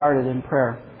Started in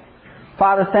prayer.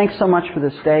 Father, thanks so much for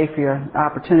this day, for your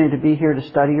opportunity to be here to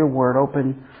study your word.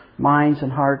 Open minds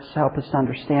and hearts, help us to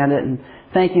understand it. And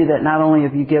thank you that not only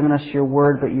have you given us your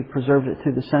word, but you've preserved it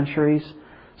through the centuries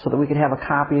so that we could have a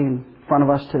copy in front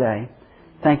of us today.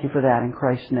 Thank you for that. In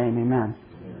Christ's name, amen.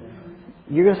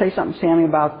 You're going to say something, Sammy,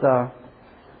 about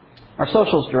our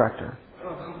socials director.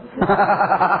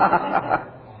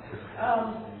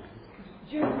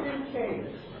 Just in case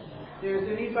there's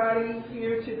anybody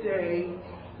here today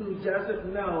who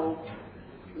doesn't know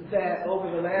that over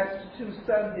the last 2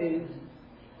 Sundays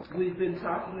we've been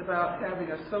talking about having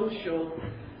a social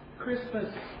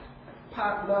Christmas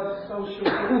potluck social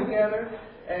get-together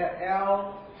at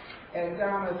Al and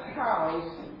Donna's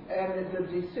house, and the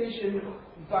decision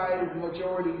by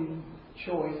majority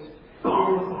choice is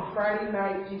Friday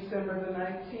night, December the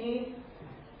 19th,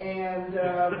 and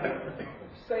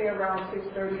say around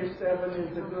 6:30 or 7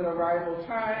 is a good arrival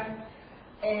time,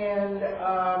 and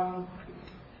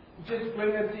just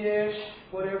bring a dish,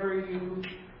 whatever you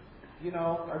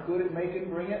know are good at making,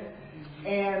 bring it.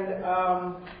 And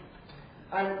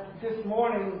I'm this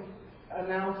morning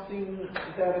announcing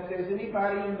that if there's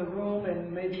anybody in the room,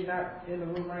 and maybe not in the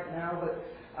room right now, but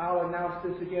I'll announce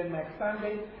this again next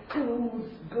Sunday,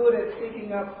 who's good at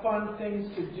picking up fun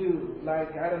things to do,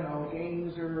 like, I don't know,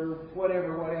 games or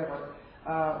whatever.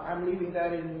 I'm leaving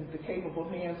that in the capable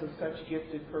hands of such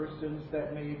gifted persons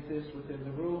that may exist within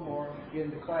the room or in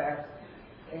the class.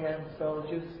 And so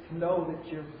just know that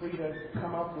you're free to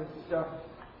come up with stuff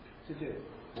to do.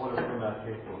 What if we're not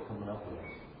capable of coming up with it?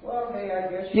 Well, hey, I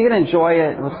guess you can enjoy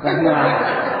it with them.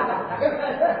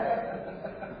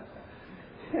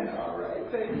 All right,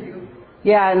 thank you.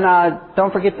 Yeah, and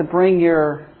don't forget to bring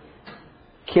your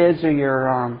kids or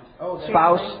your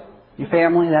spouse, your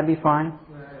family. That'd be fine.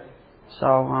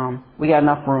 So we got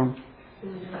enough room.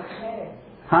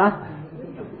 Huh?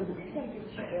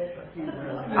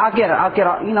 I'll get it.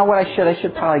 You know what I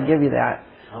should probably give you that.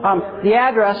 The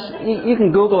address, you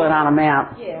can Google it on a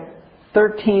map.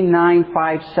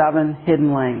 13957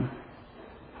 Hidden Lane.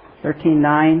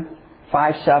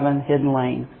 13957 Hidden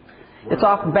Lane. It's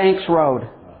off Banks Road.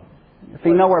 If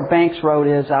you know where Banks Road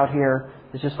is out here,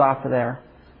 it's just off of there.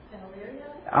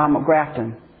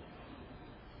 Grafton.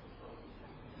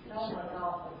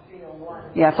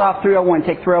 Yeah, it's off 301.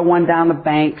 Take 301 down to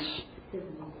Banks.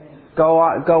 Go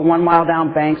 1 mile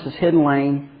down Banks is Hidden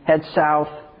Lane. Head south,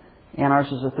 and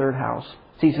ours is the third house.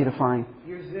 It's easy to find.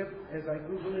 Your zip, as I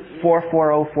Google it,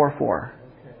 44044.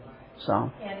 Okay.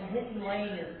 So. And Hidden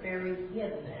Lane is very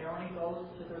hidden. It only goes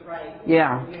to the right.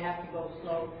 Yeah. You have to go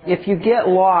slow. If you get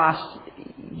lost,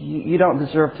 you don't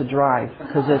deserve to drive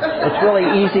because it's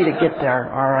really easy to get there.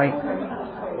 All right.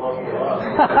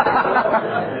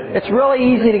 It's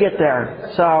really easy to get there.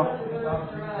 So.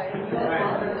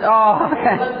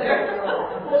 Okay.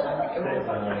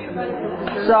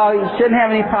 So you shouldn't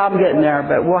have any problem getting there,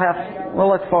 but we'll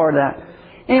look forward to that.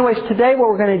 Anyways, today what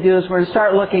we're going to do is we're going to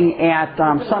start looking at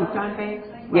some.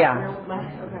 Yeah.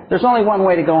 There's only one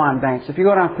way to go on Banks. If you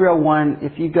go down 301,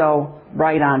 if you go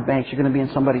right on Banks, you're going to be in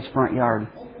somebody's front yard.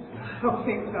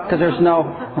 Because there's no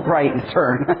right and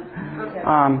turn.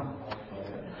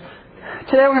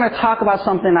 Today we're going to talk about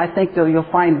something I think that you'll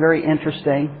find very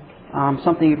interesting.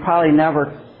 Something you probably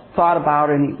never thought about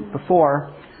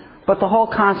before. But the whole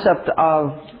concept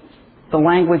of the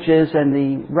languages and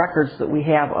the records that we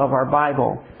have of our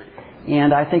Bible.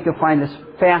 And I think you'll find this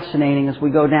fascinating as we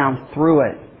go down through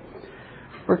it.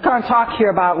 We're going to talk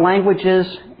here about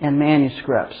languages and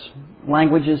manuscripts.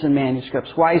 Languages and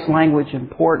manuscripts. Why is language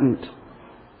important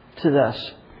to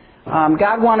this?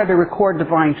 God wanted to record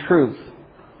divine truth.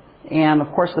 And,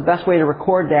 of course, the best way to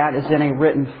record that is in a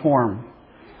written form.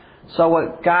 So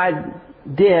what God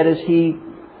did is He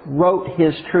wrote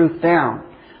His truth down.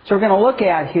 So we're going to look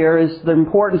at here is the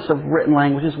importance of written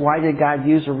languages. Why did God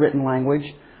use a written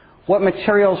language? What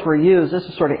materials were used? This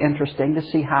is sort of interesting to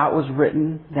see how it was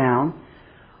written down.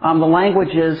 The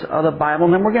languages of the Bible.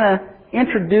 And then we're going to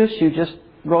introduce you just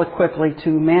really quickly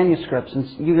to manuscripts. And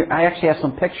I actually have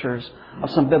some pictures of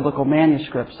some biblical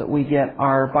manuscripts that we get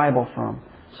our Bible from.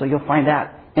 So you'll find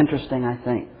that interesting, I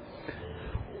think.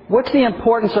 What's the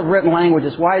importance of written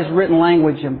languages? Why is written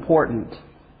language important?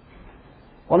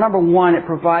 Well, number one, it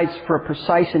provides for a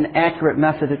precise and accurate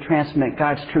method to transmit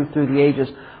God's truth through the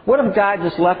ages. What if God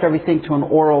just left everything to an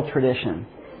oral tradition?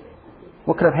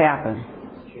 What could have happened?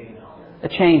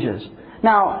 It changes.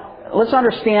 Now, let's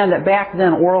understand that back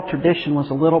then oral tradition was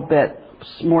a little bit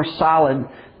more solid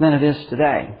than it is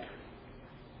today.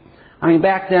 I mean,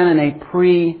 back then in a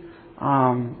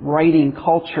pre-writing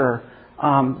culture,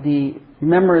 the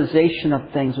memorization of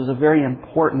things was a very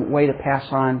important way to pass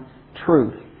on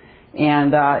truth.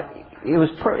 And it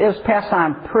was passed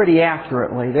on pretty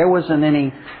accurately. There wasn't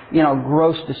any,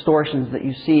 gross distortions that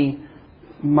you see,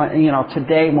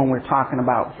 today when we're talking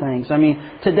about things. I mean,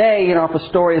 today, if a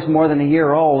story is more than a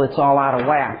year old, it's all out of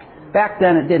whack. Back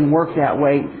then, it didn't work that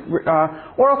way.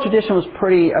 Oral tradition was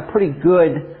a pretty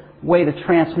good way to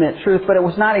transmit truth, but it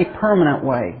was not a permanent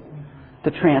way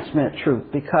to transmit truth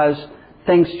because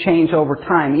things change over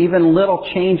time. Even little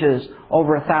changes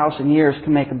over 1,000 years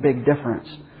can make a big difference.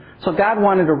 So God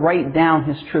wanted to write down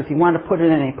His truth. He wanted to put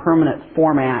it in a permanent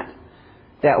format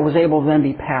that was able to then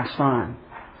be passed on.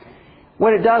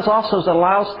 What it does also is it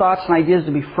allows thoughts and ideas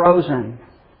to be frozen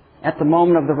at the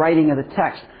moment of the writing of the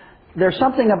text. There's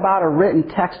something about a written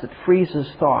text that freezes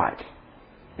thought.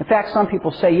 In fact, some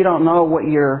people say you don't know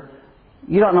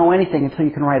anything until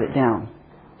you can write it down.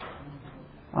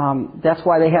 That's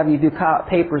why they have you do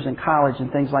papers in college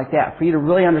and things like that. For you to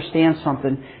really understand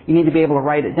something, you need to be able to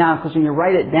write it down. Because when you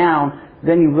write it down,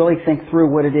 then you really think through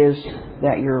what it is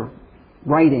that you're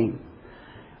writing.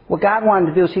 What God wanted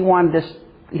to do is He wanted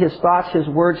His thoughts, His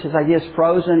words, His ideas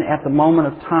frozen at the moment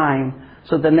of time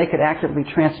so then they could accurately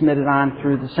be transmitted on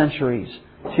through the centuries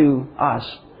to us.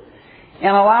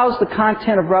 And allows the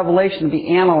content of Revelation to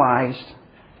be analyzed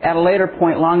at a later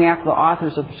point, long after the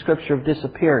authors of the Scripture have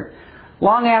disappeared.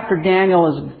 Long after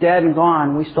Daniel is dead and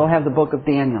gone, we still have the book of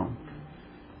Daniel.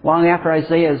 Long after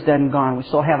Isaiah is dead and gone, we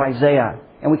still have Isaiah.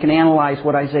 And we can analyze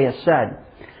what Isaiah said.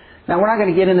 Now, we're not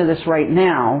going to get into this right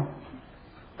now,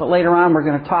 but later on we're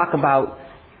going to talk about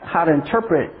how to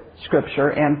interpret Scripture.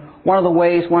 And one of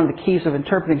the keys of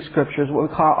interpreting Scripture is what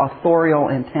we call authorial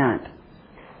intent.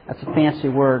 That's a fancy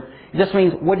word. It just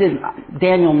means, what did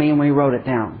Daniel mean when he wrote it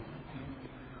down?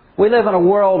 We live in a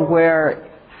world where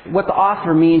what the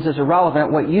author means is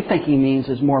irrelevant. What you think he means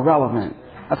is more relevant.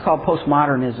 That's called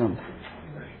postmodernism.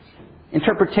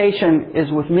 Interpretation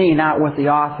is with me, not with the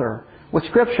author. With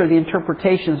Scripture, the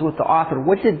interpretation is with the author.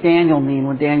 What did Daniel mean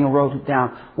when Daniel wrote it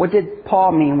down? What did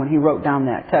Paul mean when he wrote down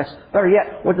that text? Better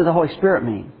yet, what did the Holy Spirit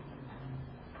mean?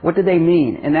 What did they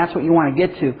mean? And that's what you want to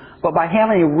get to. But by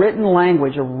having a written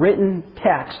language, a written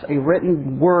text, a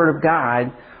written Word of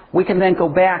God, we can then go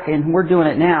back, and we're doing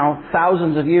it now,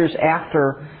 thousands of years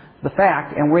after the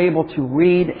fact, and we're able to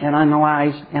read and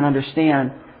analyze and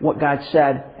understand what God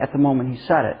said at the moment He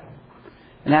said it.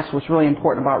 And that's what's really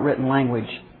important about written language.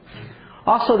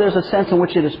 Also, there's a sense in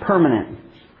which it is permanent.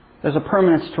 There's a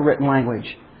permanence to written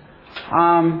language.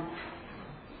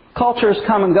 Cultures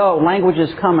come and go, languages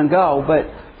come and go, but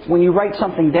when you write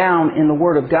something down in the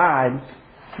Word of God,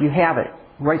 you have it.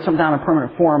 Write something down in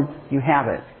permanent form, you have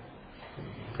it.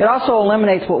 It also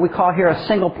eliminates what we call here a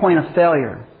single point of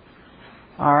failure.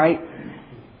 All right?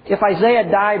 If Isaiah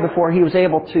died before he was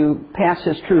able to pass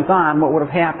his truth on, what would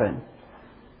have happened?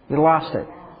 He'd lost it.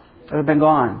 It would have been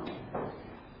gone.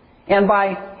 And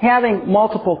by having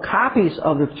multiple copies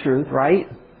of the truth, right,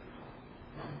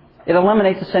 it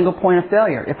eliminates a single point of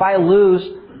failure. If I lose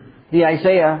the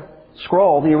Isaiah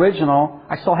scroll, the original,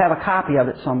 I still have a copy of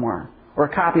it somewhere, or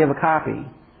a copy of a copy.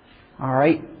 All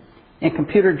right? In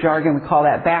computer jargon, we call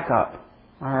that backup.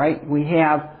 All right? We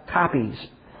have copies.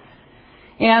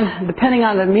 And depending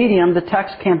on the medium, the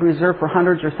text can be preserved for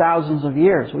hundreds or thousands of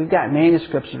years. We've got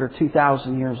manuscripts that are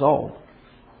 2,000 years old.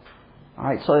 All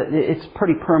right, so it's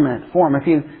pretty permanent form. If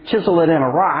you chisel it in a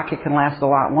rock, it can last a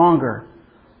lot longer.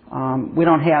 We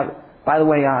don't have, by the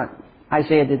way,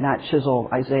 Isaiah did not chisel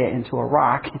Isaiah into a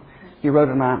rock. He wrote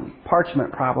it on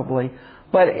parchment probably.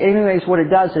 But anyways, what it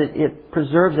does, it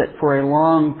preserves it for a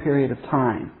long period of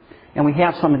time. And we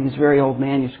have some of these very old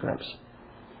manuscripts.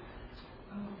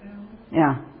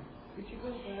 Yeah. Could you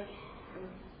go back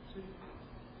to,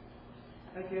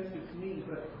 I guess it's me,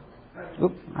 but...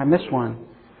 Oop, I missed one.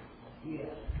 Yeah.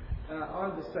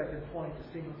 On the second point,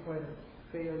 the single point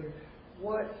of failure,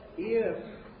 what if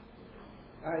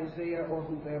Isaiah or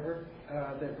whoever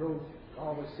that wrote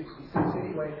all the 66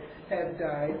 anyway had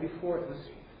died before it was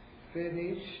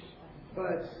finished,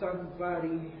 but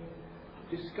somebody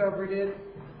discovered it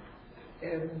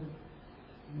and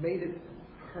made it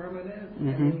permanent? Mm-hmm.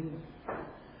 I mean,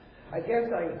 I guess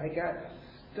I got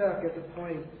stuck at the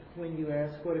point when you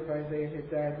asked what if Isaiah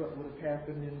had died, what would have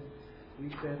happened, and we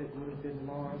said it would have been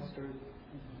lost, or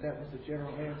that was the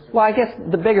general answer. Well, I guess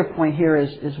the bigger point here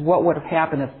is what would have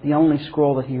happened if the only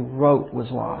scroll that he wrote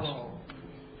was lost. Oh.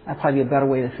 That'd probably be a better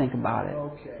way to think about it.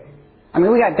 Okay. I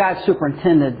mean, we got God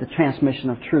superintended the transmission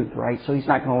of truth, right? So He's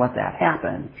not going to let that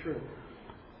happen. True.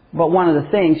 But one of the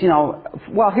things,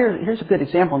 here's a good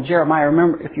example in Jeremiah.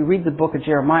 Remember, if you read the book of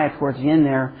Jeremiah towards the end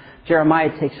there,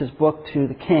 Jeremiah takes his book to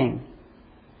the king.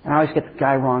 And I always get the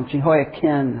guy wrong.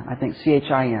 Jehoiakim, I think,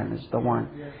 Chin is the one.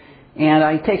 Yes.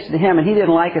 And he takes it to him, and he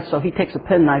didn't like it, so he takes a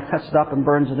penknife, cuts it up, and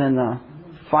burns it in the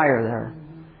fire there.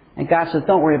 And God says,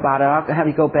 don't worry about it. I'll have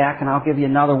you go back, and I'll give you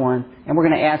another one, and we're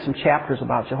going to add some chapters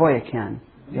about Jehoiakim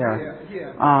there.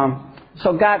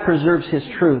 So God preserves His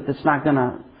truth. It's not going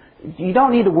to... You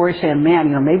don't need to worry saying,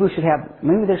 man,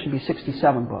 maybe there should be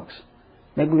 67 books.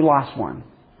 Maybe we lost one.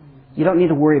 You don't need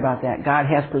to worry about that. God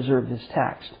has preserved His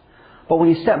text. But when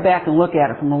you step back and look at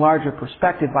it from a larger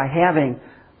perspective, by having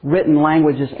written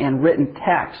languages and written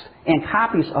text and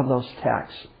copies of those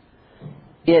texts,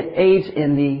 it aids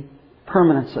in the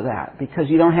permanence of that, because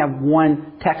you don't have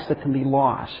one text that can be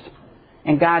lost.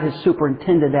 And God has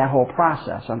superintended that whole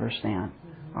process, understand?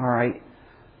 All right?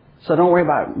 So don't worry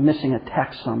about missing a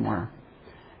text somewhere.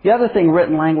 The other thing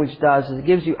written language does is it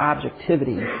gives you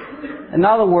objectivity. In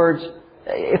other words,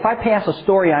 if I pass a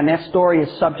story on, that story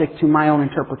is subject to my own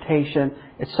interpretation.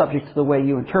 It's subject to the way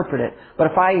you interpret it.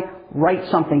 But if I write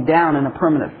something down in a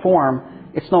permanent form,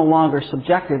 it's no longer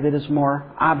subjective. It is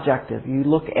more objective. You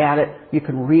look at it, you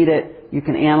can read it, you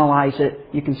can analyze it,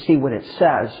 you can see what it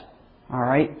says. All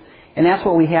right? And that's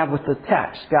what we have with the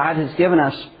text. God has given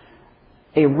us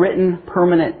a written,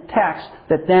 permanent text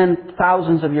that then,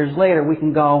 thousands of years later, we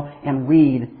can go and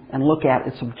read and look at.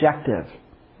 It's objective.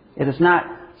 It is not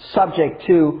subject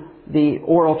to the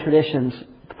oral traditions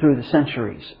through the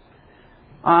centuries.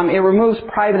 It removes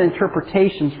private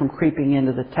interpretations from creeping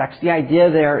into the text. The idea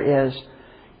there is,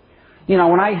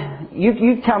 when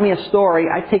you tell me a story,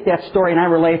 I take that story and I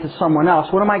relate it to someone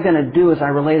else. What am I going to do as I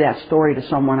relay that story to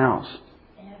someone else?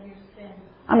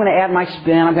 I'm going to add my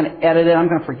spin, I'm going to edit it, I'm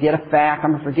going to forget a fact,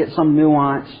 I'm going to forget some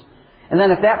nuance. And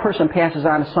then if that person passes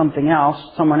on to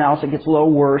someone else, it gets a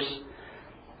little worse.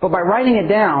 But by writing it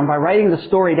down, by writing the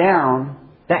story down,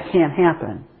 that can't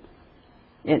happen.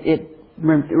 It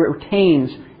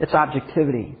retains its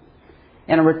objectivity.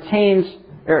 And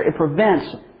it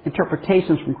prevents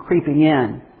interpretations from creeping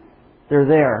in. They're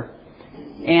there.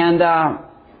 And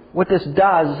what this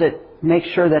does is it makes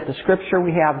sure that the Scripture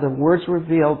we have, the words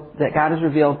revealed, that God has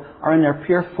revealed, are in their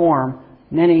pure form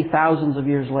many thousands of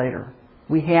years later.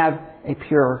 We have a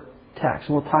pure text.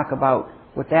 And we'll talk about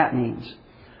what that means.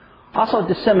 Also,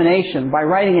 dissemination. By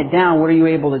writing it down, what are you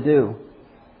able to do?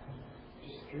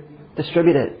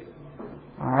 Distribute it.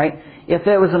 All right? If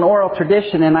it was an oral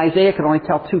tradition and Isaiah could only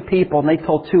tell 2 people and they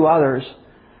told 2 others,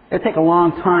 it would take a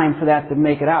long time for that to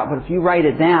make it out. But if you write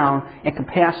it down and can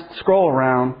scroll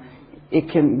around, it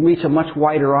can reach a much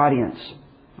wider audience.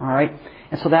 All right?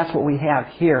 And so that's what we have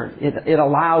here. It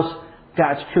allows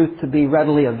God's truth to be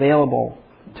readily available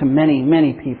to many,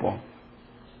 many people.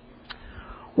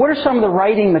 What are some of the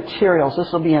writing materials?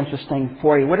 This will be interesting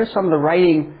for you. What are some of the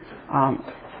writing...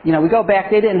 we go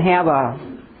back, they didn't have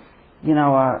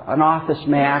an Office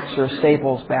Max or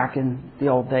Staples back in the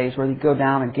old days where you go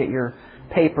down and get your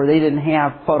paper. They didn't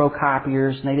have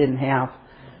photocopiers, and they didn't have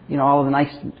all of the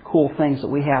nice, cool things that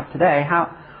we have today.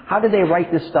 How did they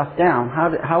write this stuff down?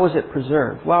 How was it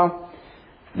preserved? Well,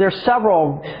 there's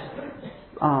several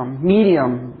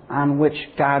medium on which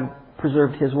God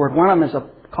preserved His Word. One of them is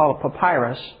called a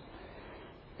papyrus,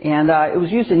 and it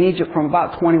was used in Egypt from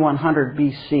about 2100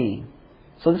 BC.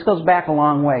 So this goes back a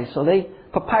long way. So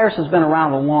papyrus has been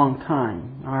around a long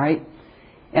time, all right?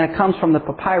 And it comes from the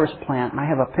papyrus plant, and I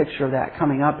have a picture of that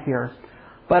coming up here.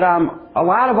 But a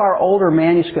lot of our older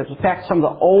manuscripts, in fact, some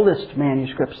of the oldest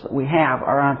manuscripts that we have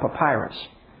are on papyrus.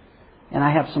 And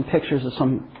I have some pictures of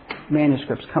some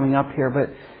manuscripts coming up here, but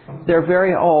they're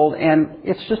very old, and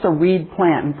it's just a reed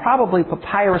plant. And probably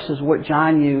papyrus is what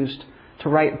John used to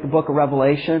write the book of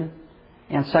Revelation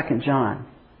and 2 John.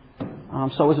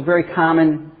 So it was a very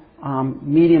common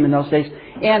medium in those days.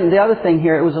 And the other thing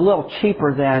here, it was a little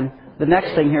cheaper than the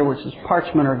next thing here, which is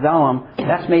parchment or vellum.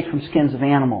 That's made from skins of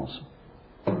animals.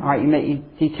 All right,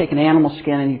 you take an animal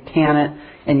skin and you tan it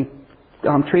and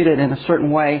you treat it in a certain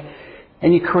way,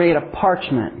 and you create a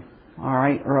parchment, all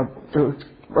right,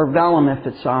 or vellum if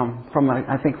it's from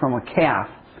a calf,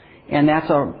 and that's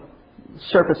a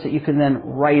surface that you can then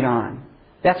write on.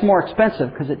 That's more expensive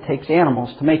because it takes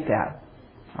animals to make that.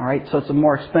 All right, so it's a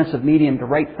more expensive medium to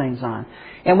write things on.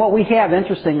 And what we have,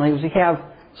 interestingly, is we have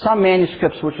some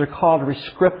manuscripts which are called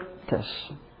rescriptus.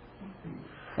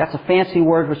 That's a fancy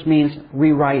word which means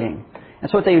rewriting.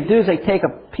 And so what they do is they take a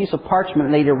piece of parchment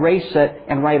and they erase it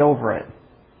and write over it.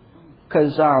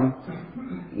 Because,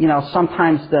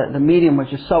 sometimes the medium was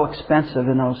just so expensive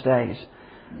in those days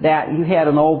that you had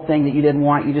an old thing that you didn't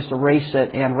want, you just erase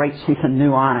it and write something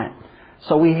new on it.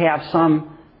 So we have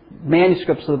some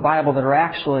manuscripts of the Bible that are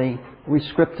actually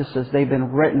rescriptuses. They've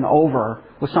been written over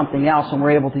with something else, and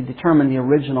we're able to determine the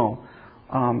original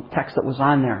text that was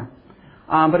on there.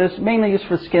 But it's mainly used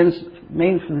for skins,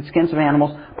 mainly for the skins of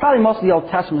animals. Probably most of the Old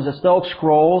Testament is just the old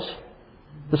scrolls.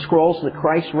 The scrolls that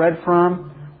Christ read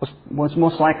from was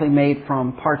most likely made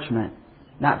from parchment,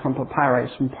 not from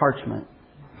papyrus, from parchment.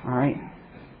 All right.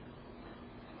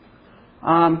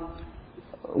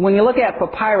 When you look at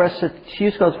papyrus, its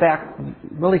use goes back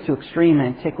really to extreme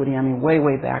antiquity. I mean, way,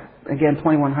 way back. Again,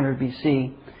 2100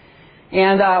 BC.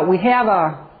 And we have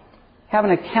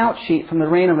an account sheet from the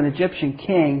reign of an Egyptian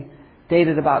king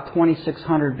dated about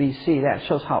 2600 BC. That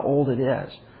shows how old it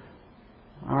is.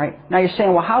 All right. Now you're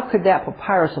saying, well, how could that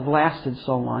papyrus have lasted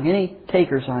so long? Any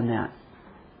takers on that?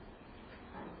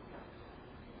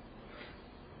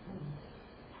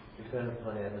 Depending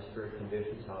upon atmospheric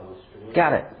conditions, how it was stored.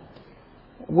 Got it.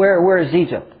 Where is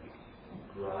Egypt?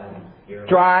 Dry, arid.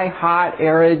 Dry, hot,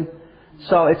 arid.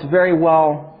 So it's very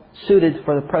well suited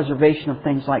for the preservation of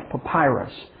things like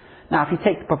papyrus. Now, if you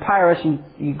take the papyrus and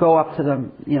you go up to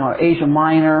the, Asia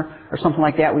Minor or something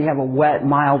like that, we have a wet,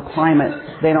 mild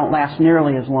climate. They don't last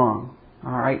nearly as long.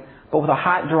 All right. But with a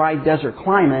hot, dry desert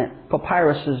climate,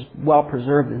 papyrus is well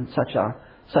preserved in such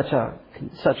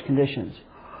conditions.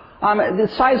 The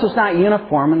size was not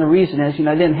uniform, and the reason is, they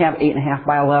didn't have 8.5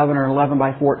 by 11 or 11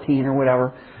 by 14 or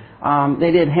whatever.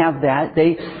 They didn't have that.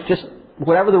 They just,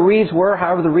 whatever the reeds were,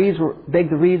 however big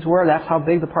the reeds were, that's how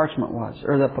big the parchment was,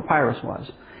 or the papyrus was.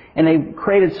 And they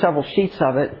created several sheets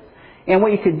of it. And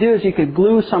what you could do is you could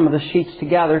glue some of the sheets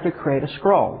together to create a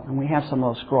scroll. And we have some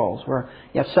of those scrolls where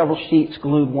you have several sheets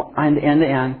glued end to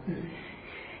end.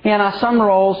 And some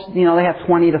rolls, they have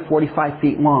 20 to 45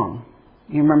 feet long.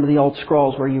 You remember the old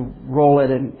scrolls where you roll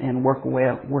it and work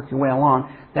your way along.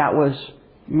 That was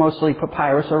mostly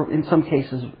papyrus, or in some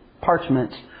cases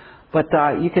parchments. But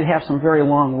you could have some very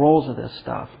long rolls of this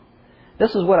stuff.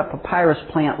 This is what a papyrus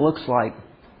plant looks like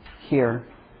here.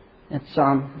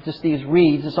 It's just these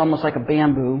reeds. It's almost like a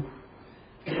bamboo.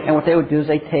 And what they would do is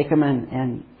they take them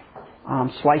and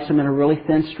slice them into really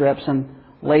thin strips and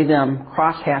lay them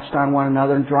cross-hatched on one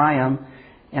another and dry them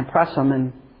and press them,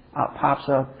 and out pops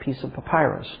a piece of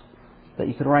papyrus that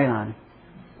you could write on.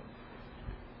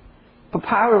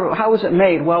 Papyrus, how was it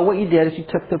made? Well, what you did is you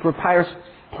took the papyrus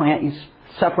plant, you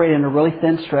separated it into really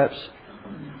thin strips.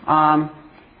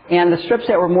 And the strips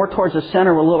that were more towards the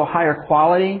center were a little higher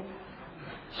quality.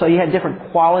 So you had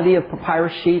different quality of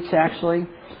papyrus sheets, actually.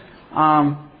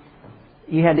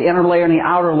 You had the inner layer and the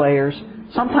outer layers.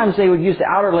 Sometimes they would use the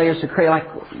outer layers to create like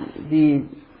the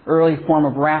early form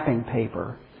of wrapping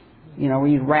paper. Where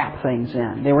you'd wrap things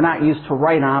in. They were not used to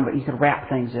write on, but you could wrap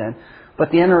things in.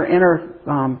 But the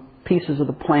inner pieces of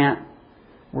the plant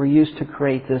were used to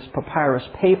create this papyrus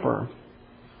paper.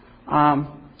 And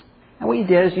what you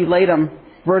did is you laid them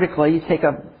vertically. You take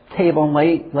a table and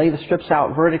lay the strips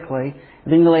out vertically.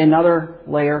 And then you lay another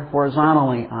layer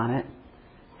horizontally on it.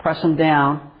 Press them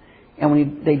down. And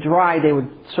when they dried, they would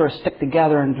sort of stick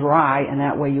together and dry. And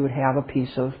that way you would have a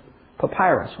piece of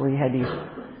papyrus where you had these.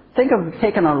 Think of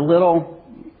taking a little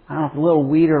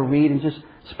weed or reed and just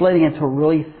splitting it into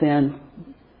really thin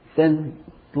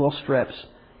little strips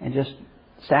and just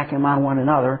stacking them on one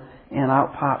another, and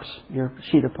out pops your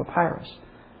sheet of papyrus.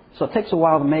 So it takes a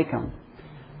while to make them.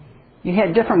 You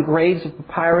had different grades of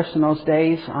papyrus in those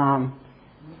days.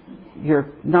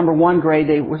 Your number one grade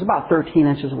was about 13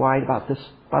 inches wide, about this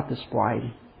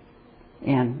wide,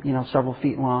 and several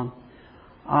feet long.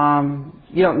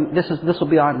 This will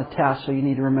be on the test, so you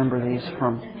need to remember these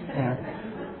from.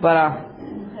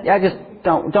 Just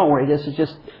don't worry. This is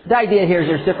just the idea here. Is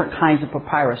there's different kinds of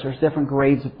papyrus. There's different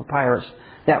grades of papyrus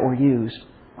that were used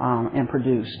and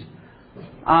produced.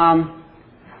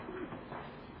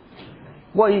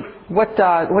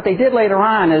 What they did later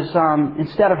on is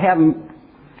instead of having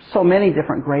so many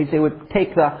different grades, they would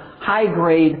take the high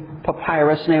grade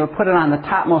papyrus and they would put it on the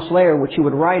topmost layer, which you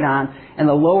would write on, and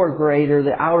the lower grade or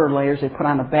the outer layers they put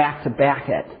on the back to back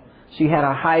it. So you had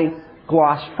a high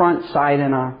gloss front side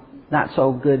and a not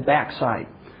so good back side.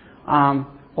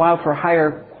 While for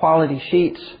higher quality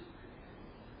sheets,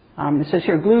 it says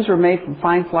here glues were made from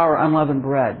fine flour unleavened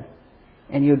bread,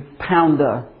 and you'd pound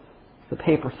the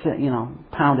paper thin,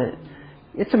 pound it.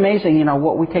 It's amazing,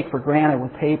 what we take for granted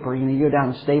with paper. You go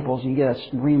down to Staples, you get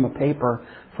a ream of paper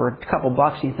for a couple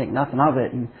bucks, and you think nothing of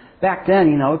it. And back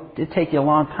then, it'd take you a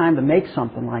long time to make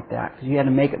something like that because you had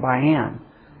to make it by hand.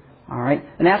 All right,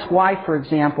 and that's why, for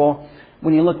example,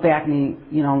 when you look back in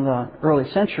the early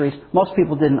centuries, most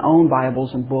people didn't own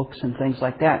Bibles and books and things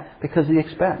like that because of the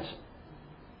expense.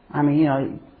 I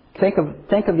mean, think of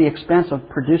the expense of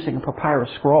producing a papyrus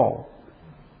scroll.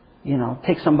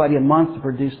 Take somebody a month to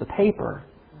produce the paper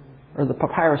or the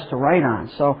papyrus to write on.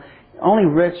 So only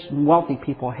rich and wealthy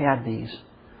people had these.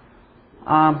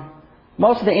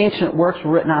 Most of the ancient works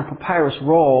were written on papyrus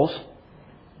rolls.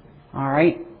 All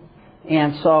right?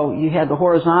 And so you had the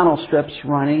horizontal strips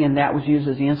running, and that was used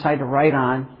as the inside to write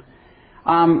on.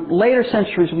 Later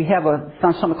centuries, we have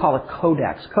found something called a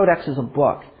codex. Codex is a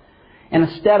book. And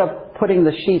instead of putting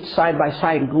the sheets side by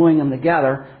side and gluing them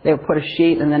together, they would put a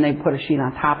sheet, and then they'd put a sheet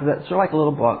on top of it. So like a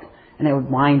little book. And they would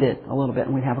bind it a little bit,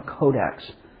 and we'd have a codex.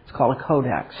 It's called a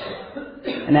codex.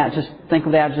 And think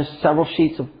of that, just several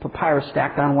sheets of papyrus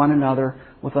stacked on one another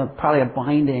with probably a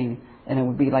binding, and it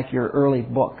would be like your early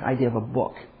book, idea of a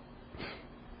book.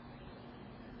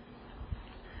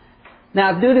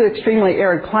 Now, due to extremely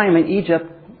arid climate,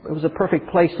 Egypt, it was a perfect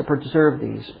place to preserve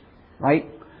these, right?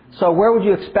 So where would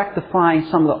you expect to find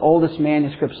some of the oldest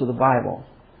manuscripts of the Bible?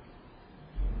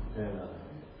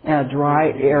 In a dry,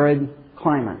 arid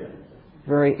climate.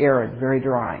 Very arid, very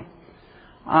dry.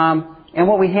 And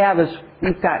what we have is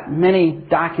we've got many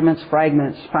documents,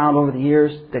 fragments found over the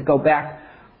years that go back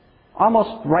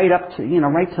almost right up to,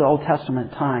 right to the Old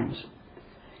Testament times.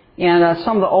 And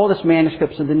some of the oldest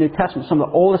manuscripts of the New Testament, some of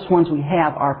the oldest ones we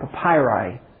have are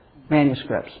papyri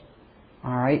manuscripts.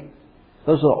 All right?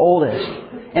 Those are the oldest.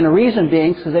 And the reason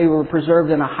being is because they were preserved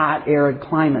in a hot, arid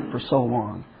climate for so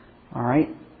long. All right?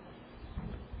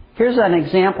 Here's an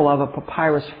example of a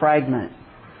papyrus fragment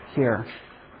here.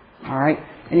 All right?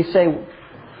 And you say,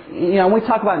 when we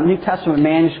talk about New Testament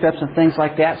manuscripts and things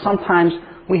like that, sometimes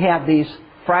we have these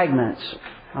fragments.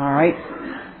 All right?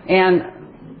 And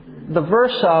the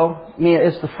verso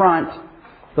is the front.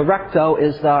 The recto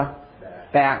is the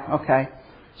back. Okay.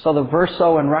 So the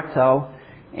verso and recto.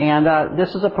 And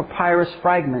this is a papyrus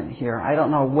fragment here. I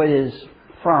don't know what it is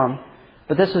from,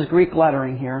 but this is Greek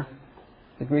lettering here.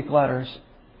 The Greek letters.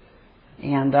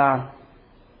 And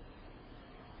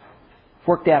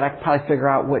worked out, I could probably figure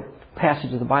out what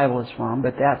passage of the Bible it's from,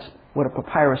 but that's what a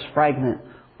papyrus fragment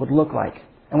would look like.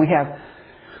 And we have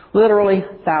literally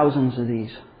thousands of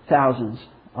these. Thousands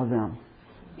of them.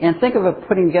 And think of it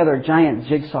putting together a giant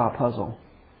jigsaw puzzle.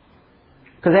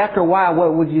 Because after a while,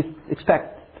 what would you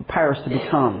expect papyrus to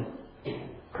become?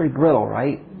 Pretty brittle,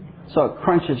 right? So it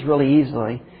crunches really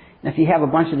easily. And if you have a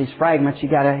bunch of these fragments, you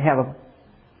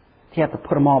have to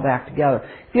put them all back together.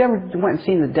 If you ever went and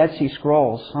seen the Dead Sea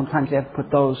Scrolls, sometimes you have to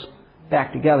put those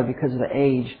back together because of the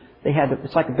age.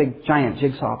 It's like a big giant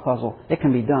jigsaw puzzle. It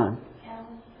can be done. And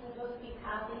will those be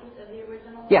copies of the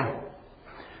original? Yeah.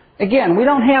 Again, we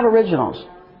don't have originals.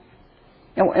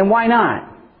 And why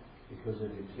not? Because they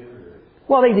deteriorate.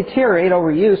 Well, they deteriorate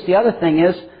over use. The other thing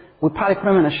is, we probably put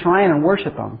them in a shrine and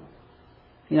worship them.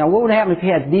 What would happen if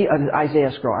you had the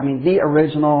Isaiah scroll? I mean, the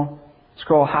original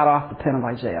scroll hot off the pen of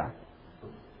Isaiah.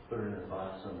 Put it in a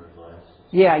box under glass.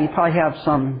 Yeah, you probably have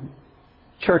some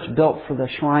church built for the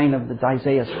shrine of the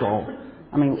Isaiah scroll.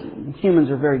 I mean, humans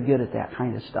are very good at that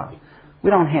kind of stuff. We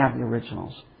don't have the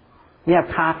originals. We have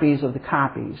copies of the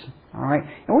copies, all right?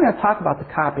 And we're going to talk about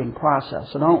the copying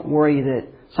process, so don't worry that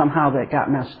somehow that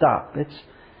got messed up.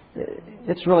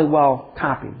 It's really well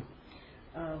copied.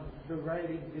 The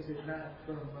writing, is it not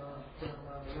from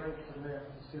right to left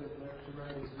instead of left to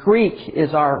right? Greek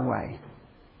is our way.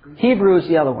 Hebrew is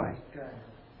the other way.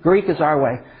 Greek is our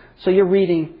way. So you read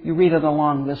it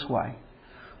along this way.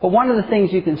 But one of the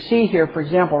things you can see here, for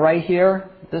example, right here,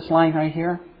 this line right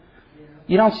here,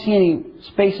 you don't see any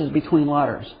spaces between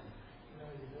letters.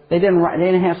 They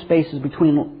didn't have spaces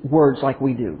between words like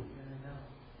we do.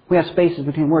 We have spaces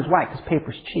between words. Why? Because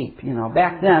paper's cheap.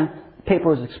 Back then, paper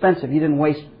was expensive. You didn't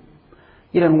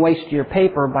waste your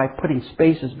paper by putting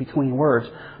spaces between words.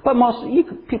 But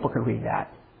people could read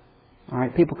that. All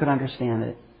right, people could understand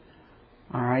it.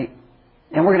 All right,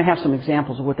 and we're going to have some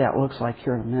examples of what that looks like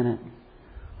here in a minute.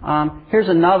 Here's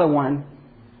another one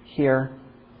here.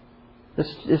 This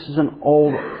is an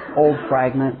old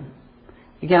fragment.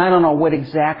 Again, I don't know what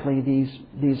exactly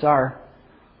these are,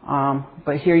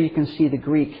 but here you can see the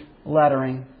Greek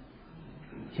lettering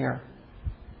here.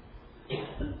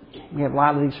 We have a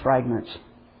lot of these fragments,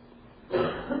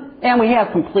 and we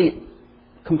have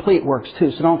complete works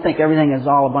too. So don't think everything is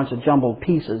all a bunch of jumbled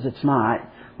pieces. It's not.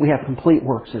 We have complete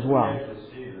works as well.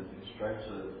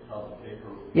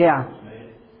 Yeah.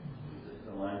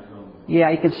 Yeah,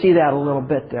 you can see that a little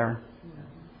bit there.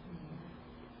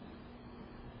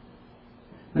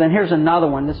 Then here's another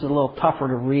one. This is a little tougher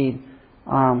to read,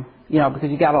 because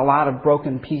you got a lot of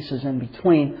broken pieces in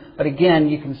between. But again,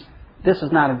 you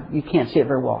can't see it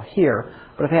very well here.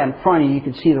 But if I had it in front of you, you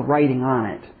can see the writing on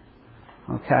it.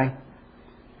 Okay.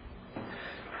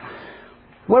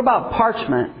 What about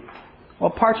parchment? Well,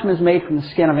 parchment is made from the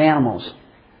skin of animals,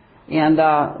 and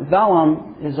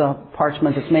vellum is a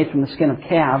parchment that's made from the skin of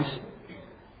calves.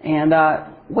 And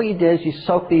what you did is you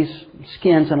soak these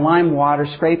skins in lime water,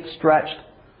 scrape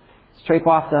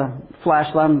off the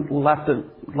flesh, let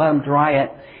them dry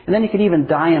it, and then you could even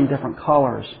dye them different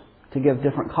colors to give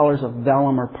different colors of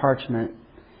vellum or parchment.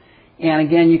 And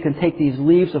again, you can take these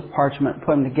leaves of parchment and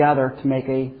put them together to make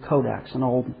a codex, an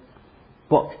old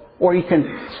book. Or you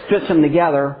can stitch them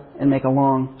together and make a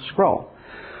long scroll.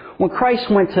 When Christ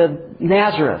went to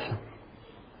Nazareth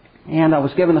and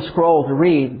was given a scroll to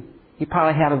read, he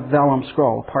probably had a vellum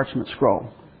scroll, a parchment scroll,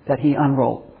 that he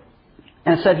unrolled.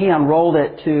 And it said he unrolled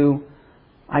it to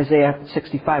Isaiah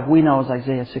 65. We know as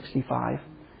Isaiah 65.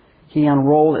 He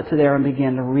unrolled it to there and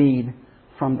began to read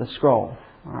from the scroll.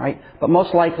 All right? But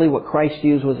most likely what Christ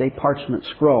used was a parchment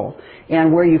scroll.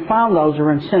 And where you found those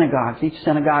are in synagogues. Each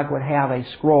synagogue would have a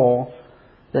scroll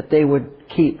that they would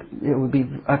keep. It would be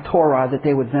a Torah that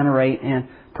they would venerate and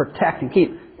protect and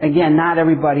keep. Again, not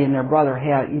everybody and their brother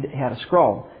had a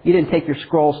scroll. You didn't take your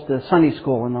scrolls to Sunday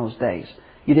school in those days.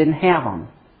 You didn't have them.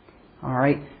 All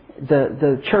right?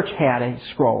 The church had a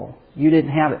scroll. You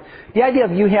didn't have it. The idea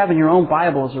of you having your own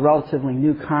Bible is a relatively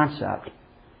new concept.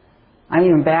 I mean,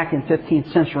 even back in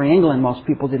 15th century England, most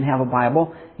people didn't have a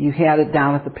Bible. You had it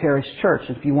down at the parish church.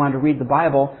 If you wanted to read the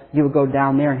Bible, you would go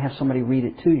down there and have somebody read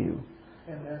it to you.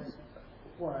 And that's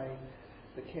why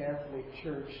the Catholic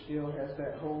Church still has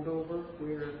that holdover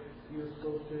where you're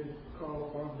supposed to call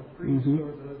upon the priest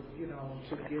or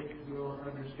to get your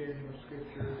understanding of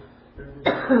Scripture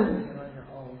on your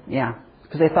own. Yeah,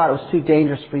 because they thought it was too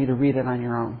dangerous for you to read it on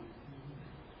your own.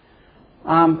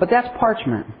 But that's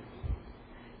parchment.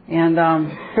 And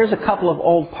here's a couple of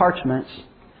old parchments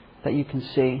that you can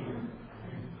see.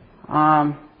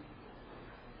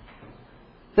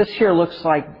 This here looks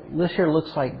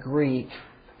like Greek,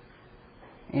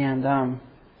 and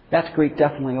that's Greek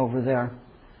definitely over there.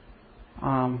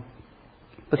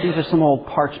 But these are some old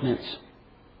parchments,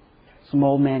 some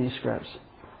old manuscripts.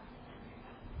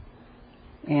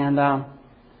 And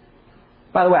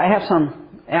by the way, I have some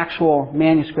actual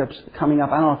manuscripts coming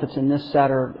up. I don't know if it's in this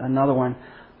set or another one,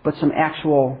 but some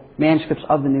actual manuscripts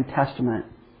of the New Testament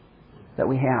that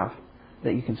we have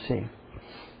that you can see.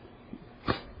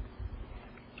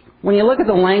 When you look at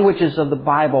the languages of the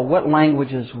Bible, what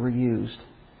languages were used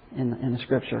in the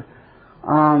Scripture?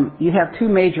 You have two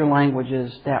major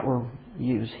languages that were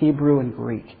used, Hebrew and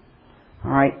Greek.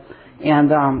 All right, and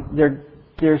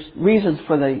there's reasons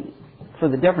for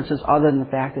the differences other than the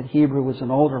fact that Hebrew was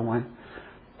an older one.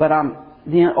 But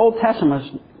the Old Testament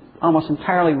is almost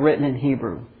entirely written in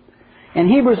Hebrew. And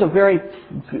Hebrew is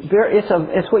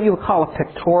it's what you would call a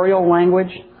pictorial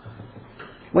language.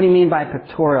 What do you mean by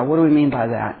pictorial? What do we mean by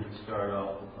that? You start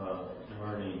off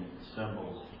learning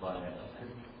symbols by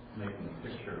making a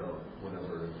picture of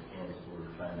whatever it was we're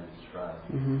trying to describe.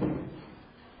 Mm-hmm.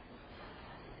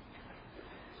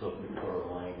 So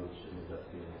pictorial language ends up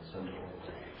being a symbol.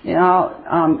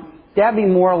 That'd be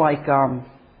more like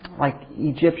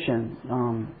Egyptian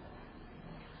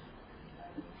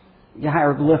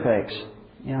hieroglyphics.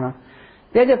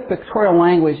 The idea of pictorial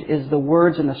language is the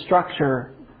words and the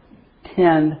structure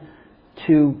tend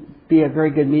to be a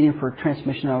very good medium for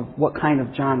transmission of what kind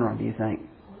of genre, do you think?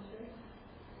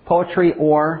 Poetry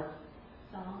or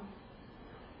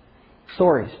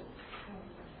stories.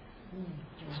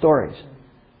 Stories.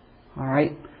 All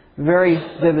right? Very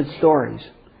vivid stories.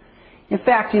 In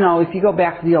fact, if you go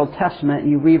back to the Old Testament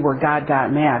and you read where God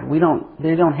got mad,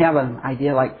 they don't have an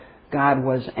idea like God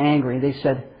was angry. They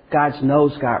said God's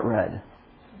nose got red.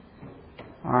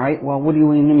 All right? Well, what do you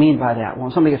mean by that? Well,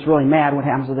 when somebody gets really mad, what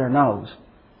happens to their nose?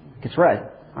 It gets red.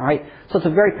 All right? So it's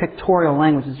a very pictorial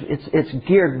language. It's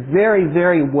geared very,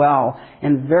 very well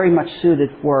and very much suited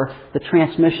for the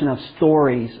transmission of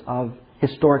stories of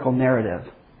historical narrative.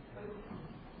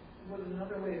 Would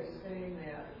another way of saying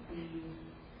that be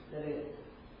that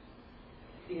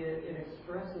it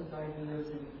expresses ideas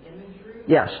in imagery?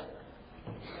 Yes.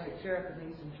 Like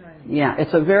Japanese and Chinese. Yeah,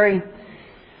 it's a very,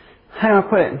 how do I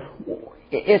put it?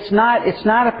 It's not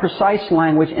a precise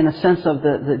language in a sense of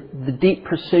the deep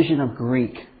precision of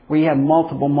Greek, where you have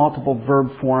multiple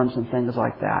verb forms and things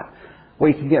like that, where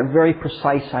you can get very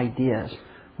precise ideas.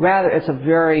 Rather, it's a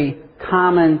very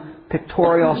common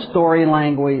pictorial story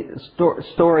language,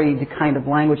 story kind of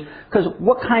language. Because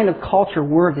what kind of culture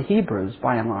were the Hebrews,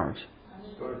 by and large?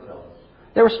 Storytellers.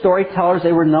 They were storytellers.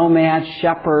 They were nomads,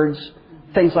 shepherds,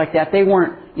 things like that. They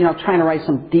weren't, trying to write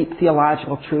some deep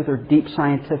theological truth or deep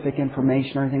scientific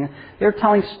information or anything. They were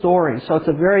telling stories. So it's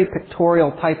a very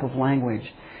pictorial type of language.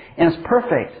 And it's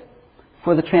perfect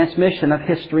for the transmission of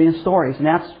history and stories. And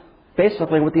that's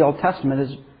basically what the Old Testament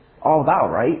is all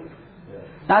about, right? Yeah.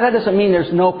 Now that doesn't mean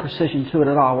there's no precision to it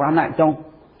at all. Don't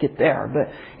get there. But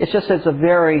it's a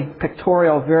very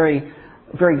pictorial, very,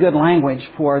 very good language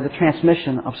for the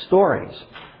transmission of stories.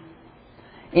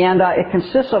 And it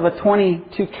consists of a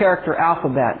 22-character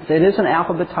alphabet. It is an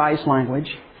alphabetized language.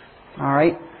 All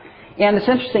right? And it's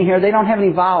interesting here, they don't have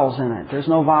any vowels in it. There's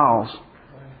no vowels.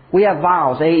 We have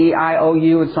vowels, A, E, I, O,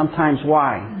 U, and sometimes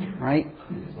Y, right?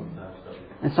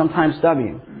 And sometimes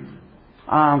W.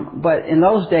 But in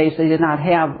those days, they did not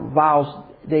have vowels.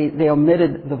 They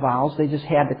omitted the vowels. They just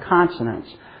had the consonants.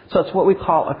 So it's what we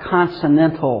call a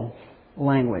consonantal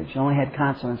language. It only had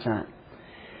consonants in it.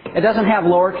 It doesn't have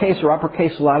lowercase or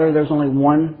uppercase letter. There's only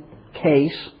one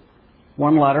case,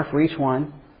 one letter for each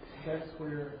one. That's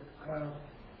where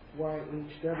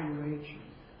YHWH,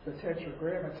 the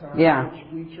tetragrammaton, which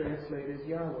we translate as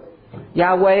Yahweh.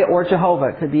 Yahweh or Jehovah.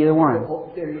 It could be either one.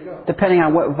 Oh, there you go. Depending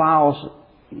on what vowels,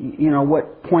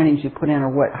 what pointings you put in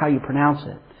or how you pronounce it.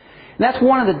 And that's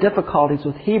one of the difficulties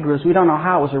with Hebrew is we don't know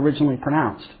how it was originally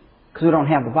pronounced because we don't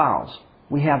have the vowels.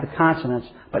 We have the consonants,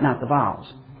 but not the vowels.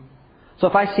 So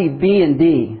if I see B and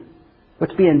D,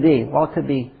 what's B and D? Well, it could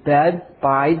be bed,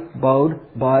 bide, bode,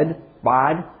 bud,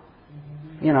 bod.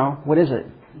 What is it?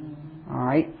 All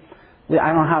right. We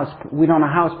don't know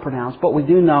how it's pronounced, but we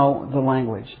do know the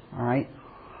language. All right.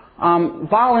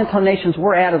 Vowel intonations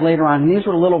were added later on, and these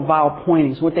were little vowel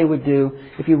pointings. What they would do,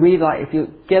 if you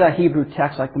get a Hebrew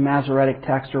text like the Masoretic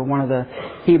text or one of the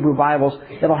Hebrew Bibles,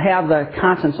 it'll have the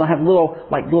consonants. It'll have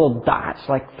little dots,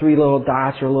 like 3 little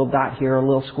dots, or a little dot here, a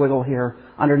little squiggle here,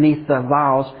 underneath the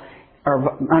vowels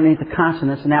or underneath the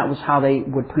consonants, and that was how they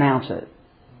would pronounce it.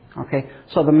 Okay,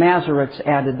 so the Masoretes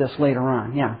added this later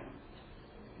on. Yeah.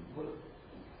 What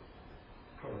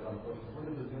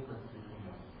is the difference between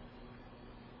them?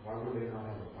 Why would they not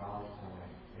have a vowel sign,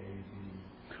 A, B?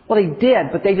 Well, they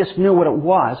did, but they just knew what it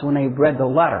was when they read the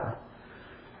letter.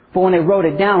 But when they wrote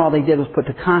it down, all they did was put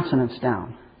the consonants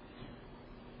down.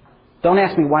 Don't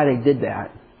ask me why they did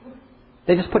that.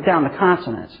 They just put down the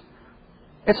consonants.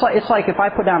 It's like if I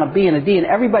put down a B and a D, and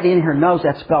everybody in here knows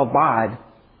that's spelled bod.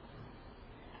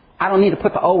 I don't need to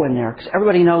put the O in there because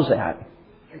everybody knows that.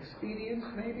 Expedience,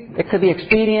 maybe? It could be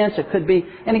expedience. It could be...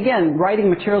 And again, writing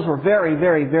materials were very,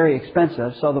 very, very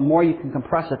expensive, so the more you can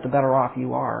compress it, the better off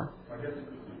you are. I guess it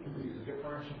could be the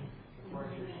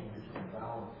differentiation between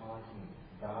vowel and consonant.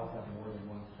 Vowels have more than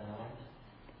one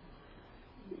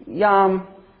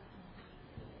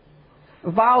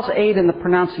sound? Vowels aid in the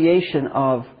pronunciation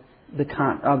of the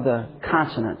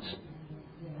consonants.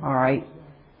 All right?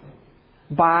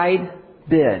 Bide,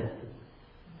 bid,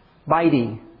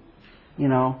 bitey,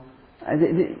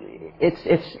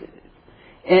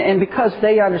 and because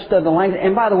they understood the language,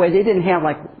 and by the way, they didn't have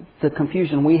like the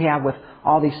confusion we have with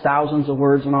all these thousands of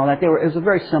words and all that. It was a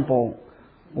very simple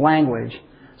language,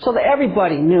 so that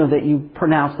everybody knew that you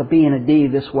pronounce the B and a D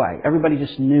this way. Everybody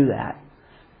just knew that.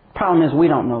 Problem is, we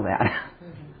don't know that.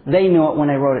 They knew it when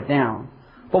they wrote it down,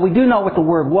 but we do know what the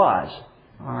word was.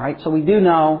 All right, so we do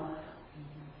know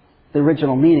the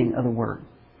original meaning of the word.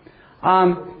 It's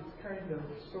kind of,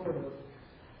 sort of,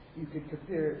 you could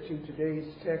compare it to today's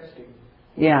texting.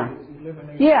 Yeah.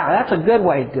 Yeah, that's a good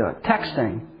way to do it.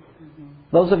 Texting.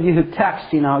 Those of you who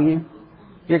text,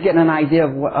 you're getting an idea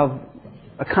of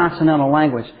a consonantal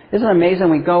language. Isn't it amazing?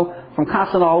 We go from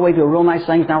consonant all the way to a real nice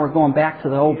language. Now we're going back to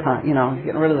the old time,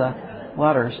 getting rid of the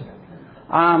letters.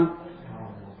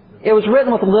 It was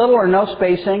written with little or no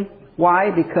spacing. Why?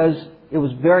 Because it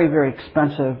was very, very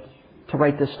expensive to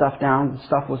write this stuff down. The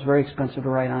stuff was very expensive to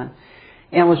write on.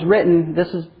 And it was written, this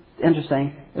is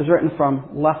interesting, it was written from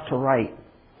left to right,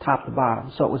 top to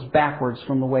bottom. So it was backwards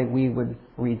from the way we would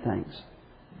read things.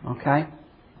 Okay?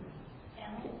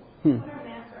 What are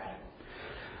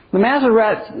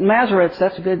Masoretes? The Masoretes,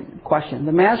 that's a good question.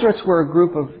 The Masoretes were a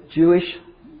group of Jewish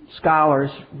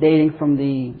scholars dating from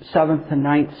the 7th to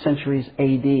 9th centuries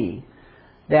A.D.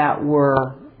 that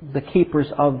were the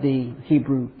keepers of the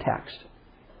Hebrew text.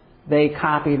 They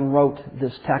copied and wrote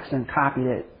this text and copied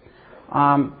it.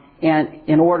 And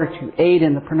in order to aid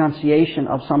in the pronunciation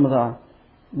of some of the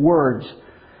words,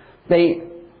 they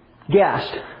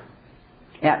guessed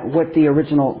at what the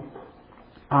original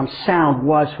sound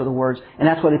was for the words, and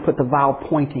that's why they put the vowel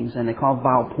pointings in. They call it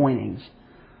vowel pointings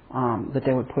that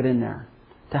they would put in there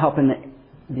to help in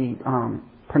the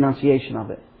pronunciation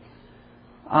of it.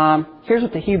 Here's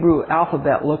what the Hebrew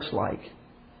alphabet looks like.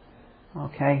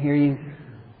 Okay, here you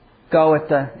go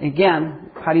at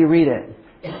again, how do you read it?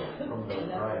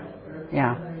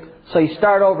 Yeah. So you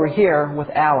start over here with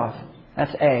Aleph.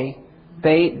 That's A.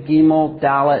 Beit, Gimel,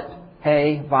 Dalet,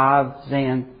 Hey, Vav,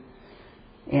 Zan.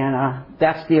 And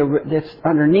that's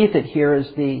underneath it here is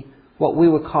what we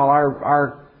would call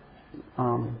our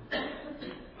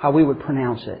how we would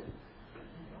pronounce it.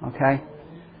 Okay?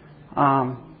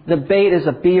 The bait is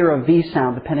a B or a V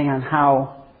sound, depending on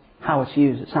how it's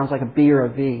used. It sounds like a B or a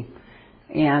V.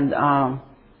 And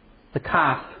the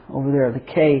kaf over there, the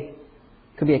K,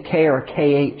 could be a K or a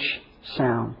KH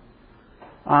sound.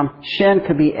 Shin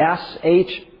could be S,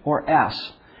 H, or S.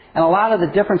 And a lot of the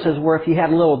differences were if you had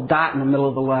a little dot in the middle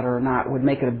of the letter or not would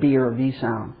make it a B or a V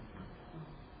sound.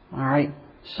 Alright?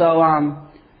 So,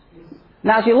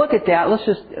 now as you look at that,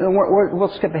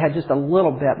 we'll skip ahead just a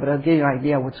little bit, but I'll give you an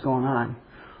idea of what's going on.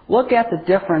 Look at the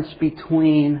difference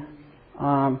between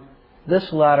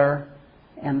this letter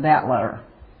and that letter.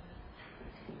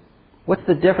 What's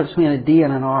the difference between a D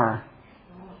and an R?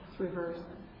 It's reversed.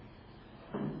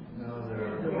 No,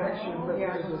 they're Direction, but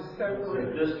there's a separate.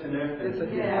 disconnected. It's a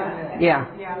disconnect.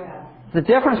 Yeah. The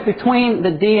difference between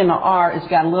the D and the R has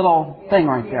got a little thing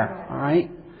right there. All right.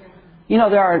 You know,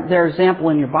 there's example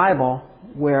in your Bible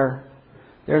where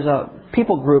there's a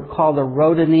people group called the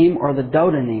Rhodonym or the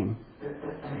Dodonym.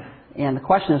 And the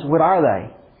question is, what are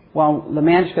they? Well, the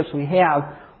manuscripts we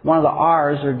have, one of the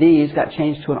R's or D's got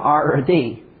changed to an R or a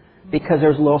D because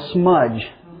there's a little smudge.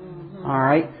 All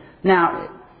right. Now,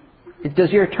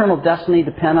 does your eternal destiny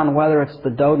depend on whether it's the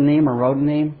Dodonym or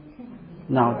Rhodonym?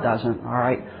 No, it doesn't. All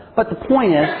right. But the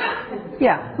point is,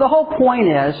 the whole point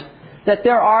is that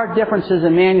there are differences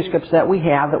in manuscripts that we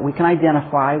have that we can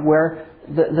identify where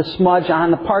the smudge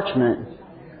on the parchment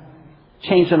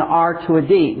changed an R to a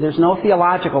D. There's no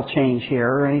theological change here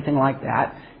or anything like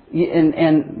that.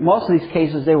 In most of these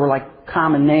cases, they were like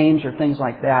common names or things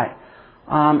like that.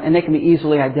 And they can be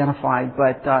easily identified.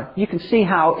 But you can see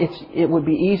how it would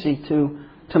be easy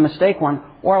to mistake one.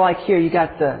 Or like here, you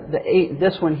got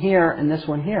this one here and this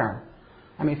one here.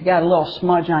 I mean, if you got a little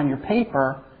smudge on your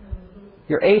paper,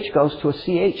 your H goes to a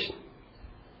CH.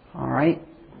 All right?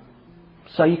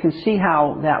 So you can see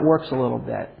how that works a little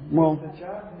bit. Well, The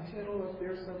jot and tittle up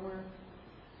there somewhere.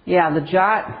 yeah, the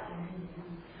jot,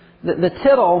 the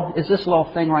tittle is this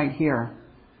little thing right here.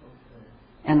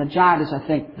 And the jot is, I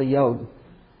think, the yod.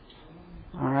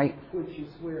 All right? Which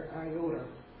is where iota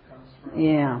comes from.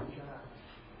 Yeah.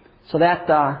 So that's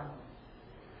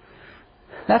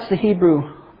the Hebrew.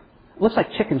 It looks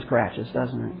like chicken scratches,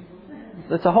 doesn't it?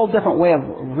 It's a whole different way of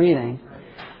reading.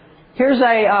 Here's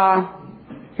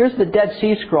the Dead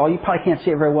Sea Scroll. You probably can't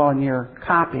see it very well in your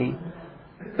copy.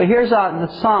 But here's the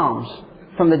Psalms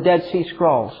from the Dead Sea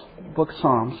Scrolls, Book of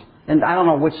Psalms. And I don't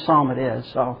know which psalm it is,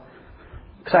 so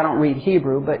because I don't read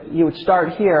Hebrew, but you would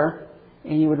start here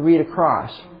and you would read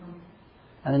across.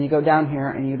 And then you go down here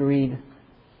and you'd read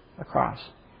across.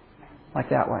 Like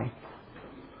that way.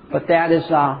 But that is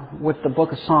what the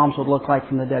Book of Psalms would look like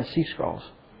from the Dead Sea Scrolls.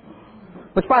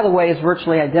 Which, by the way, is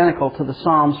virtually identical to the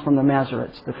Psalms from the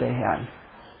Masoretes that they had.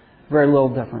 Very little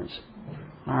difference.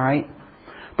 All right?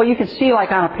 But you can see,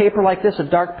 like on a paper like this, a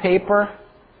dark paper,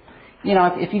 you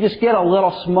know, if you just get a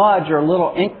little smudge or a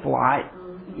little ink blot,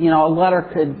 you know, a letter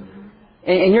could,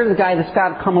 and you're the guy that's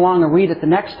got to come along and read it the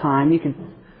next time, you could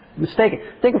mistake it.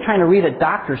 Think of trying to read a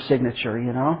doctor's signature,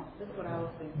 you know. That's what I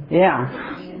was thinking.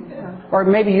 Yeah. Or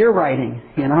maybe you're writing,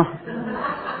 you know.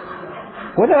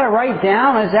 What did I write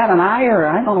down? Is that an I or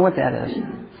I don't know what that is.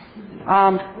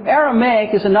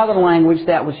 Aramaic is another language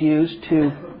that was used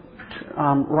to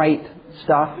write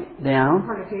stuff down.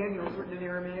 Part of Daniel's written in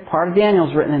Aramaic. Part of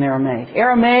Daniel's written in Aramaic.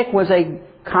 Aramaic was a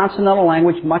consonantal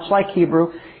language, much like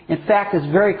Hebrew. In fact, it's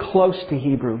very close to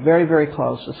Hebrew. Very, very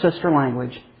close. A sister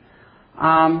language.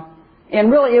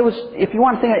 And really, it was, if you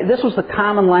want to think of it, this was the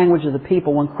common language of the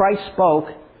people. When Christ spoke,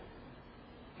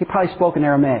 He probably spoke in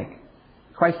Aramaic.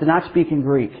 Christ did not speak in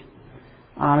Greek.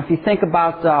 If you think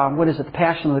about, The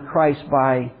Passion of the Christ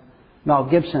by Mel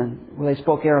Gibson, where they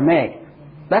spoke Aramaic,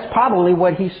 that's probably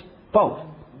what he spoke,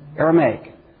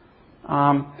 Aramaic.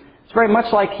 It's very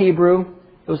much like Hebrew.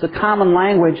 It was the common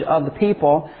language of the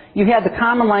people. You had the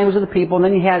common language of the people, and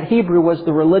then you had Hebrew was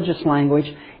the religious language,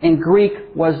 and Greek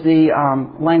was the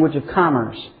language of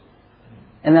commerce.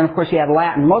 And then, of course, you had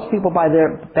Latin. Most people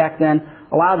back then,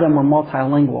 a lot of them were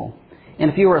multilingual. And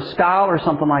if you were a scholar or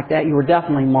something like that, you were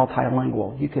definitely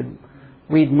multilingual. You could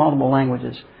read multiple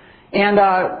languages. And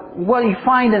what you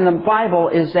find in the Bible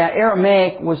is that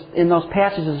Aramaic was in those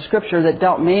passages of Scripture that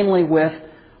dealt mainly with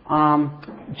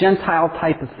Gentile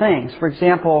type of things. For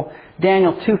example,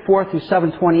 Daniel 2:4 through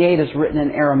 7:28 is written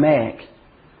in Aramaic.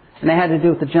 And that had to do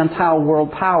with the Gentile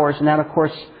world powers. And that, of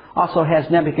course, also has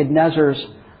Nebuchadnezzar's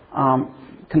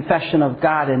confession of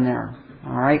God in there.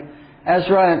 All right?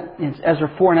 Ezra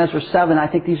 4 and Ezra 7, I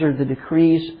think these are the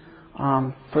decrees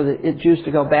for the Jews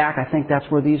to go back. I think that's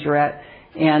where these are at.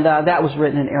 And that was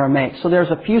written in Aramaic. So there's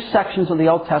a few sections of the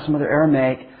Old Testament that are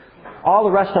Aramaic. All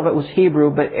the rest of it was Hebrew,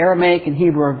 but Aramaic and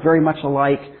Hebrew are very much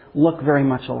alike, look very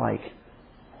much alike.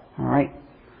 All right?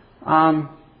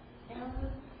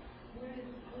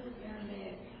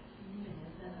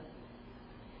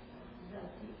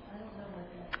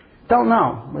 Don't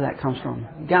know where that comes from.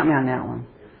 You got me on that one.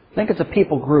 I think it's a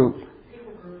people group.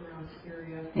 People group around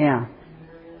Syria. Yeah.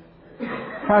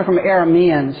 Probably from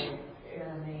Arameans.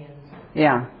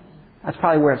 Yeah. That's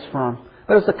probably where it's from.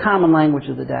 But it was the common language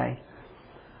of the day.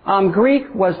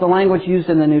 Greek was the language used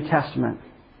in the New Testament.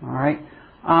 All right?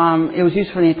 It was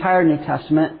used for the entire New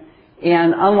Testament.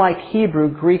 And unlike Hebrew,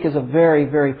 Greek is a very,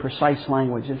 very precise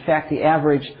language. In fact, the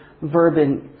average verb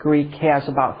in Greek has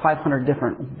about 500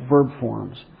 different verb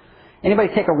forms. Anybody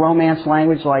take a Romance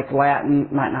language like Latin,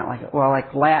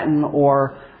 like Latin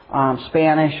or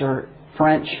Spanish or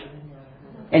French,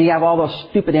 and you have all those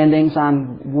stupid endings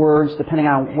on words depending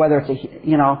on whether it's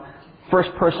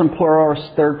first person plural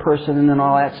or third person and then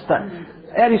all that stuff.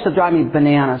 That used to drive me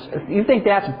bananas. If you think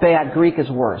that's bad, Greek is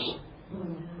worse.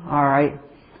 All right?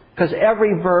 Because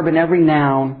every verb and every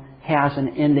noun has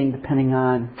an ending depending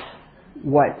on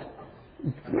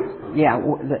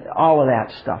all of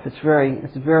that stuff. It's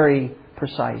very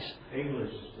precise.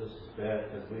 English is just as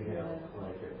bad because we have at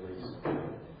least I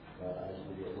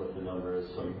forget what the number is.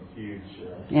 Some huge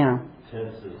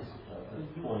tenses,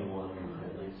 21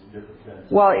 at least different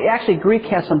tenses. Well, actually, Greek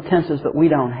has some tenses that we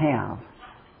don't have.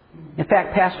 In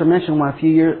fact, Pastor mentioned one a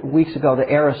few weeks ago, the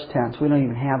aorist tense. We don't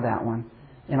even have that one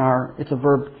it's a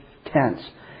verb tense.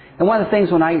 And one of the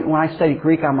things when I studied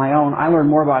Greek on my own, I learned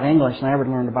more about English than I ever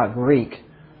learned about Greek,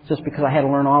 just because I had to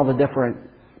learn all the different,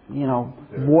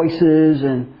 voices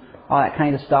and all that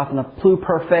kind of stuff, and the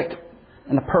pluperfect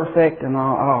and the perfect and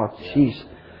all. Jeez.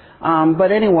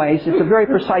 But anyways, it's a very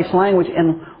precise language.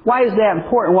 And why is that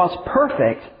important? Well, it's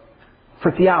perfect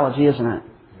for theology, isn't it?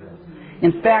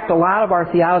 In fact, a lot of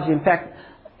our theology, in fact,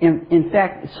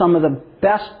 some of the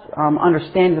best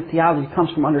understanding of theology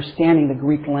comes from understanding the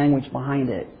Greek language behind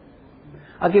it.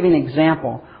 I'll give you an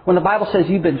example. When the Bible says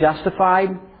you've been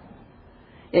justified,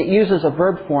 it uses a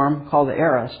verb form called the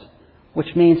aorist,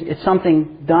 which means it's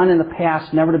something done in the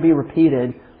past, never to be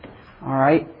repeated. All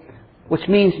right? Which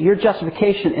means your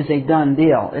justification is a done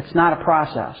deal. It's not a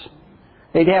process.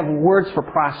 They'd have words for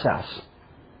process.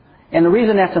 And the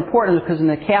reason that's important is because in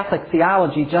the Catholic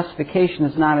theology, justification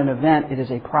is not an event, it is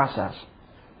a process.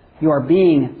 You are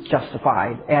being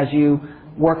justified as you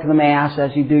work the Mass,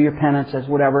 as you do your penance, as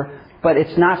whatever. But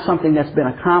it's not something that's been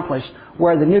accomplished.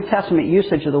 Where the New Testament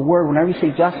usage of the word, whenever you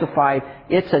say justified,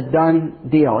 it's a done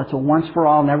deal. It's a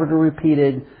once-for-all,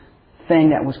 never-to-repeated thing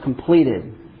that was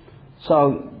completed.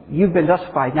 So you've been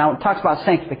justified. Now, it talks about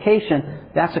sanctification.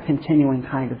 That's a continuing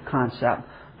kind of concept.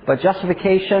 But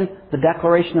justification, the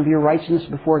declaration of your righteousness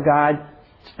before God,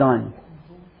 it's done.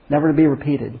 Never to be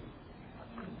repeated.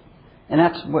 And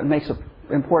that's what makes it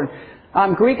important.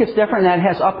 Greek is different. That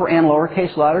has upper and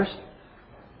lowercase letters.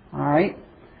 All right.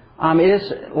 It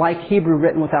is like Hebrew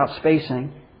written without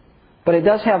spacing. But it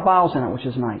does have vowels in it, which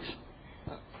is nice.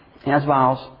 It has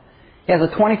vowels. It has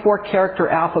a 24-character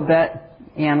alphabet.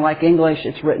 And like English,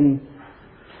 it's written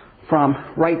from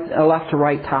left to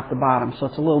right, top to bottom. So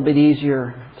it's a little bit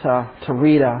easier to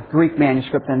read a Greek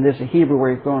manuscript than it is a Hebrew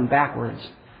where you're going backwards.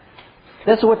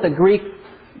 This is what the Greek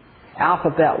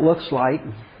alphabet looks like.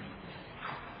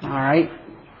 All right.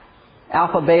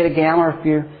 Alpha, beta, gamma. If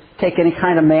you take any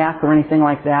kind of math or anything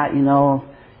like that,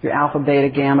 your alpha, beta,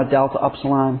 gamma, delta,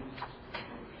 upsilon,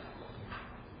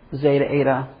 zeta,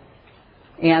 eta.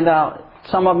 And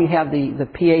some of them you have the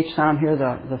PH sound here,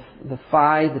 the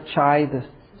phi, the chi, the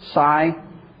psi,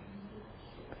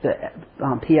 the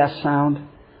PS sound.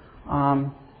 By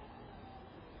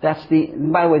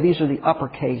the way, these are the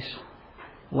uppercase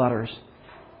letters.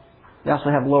 They also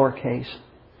have lowercase.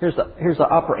 Here's the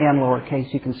upper and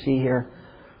lowercase you can see here,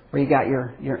 where you got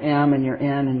your M and your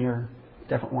N and your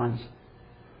different ones.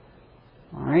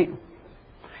 All right.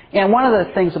 And one of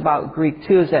the things about Greek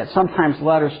too is that sometimes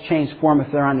letters change form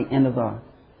if they're on the end of the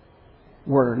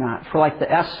word or not. For like the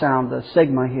S sound, the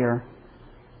sigma here,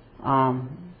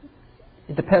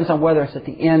 it depends on whether it's at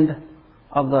the end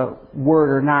of the word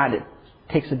or not. It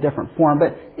takes a different form,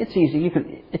 but it's easy.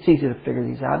 It's easy to figure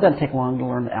these out. It doesn't take long to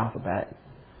learn the alphabet.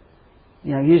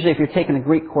 Usually if you're taking a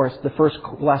Greek course, the first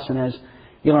lesson is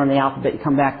you learn the alphabet. You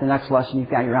come back to the next lesson,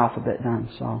 you've got your alphabet done.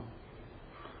 So,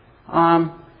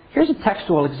 here's a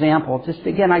textual example, just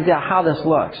to get an idea how this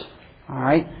looks. All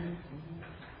right.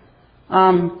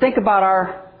 Think about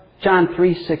our John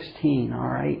 3:16. All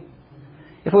right.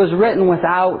 If it was written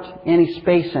without any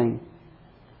spacing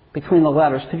between the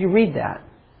letters, could you read that?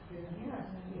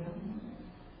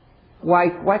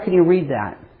 Why can you read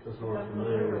that? Because we're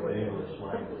familiar with English.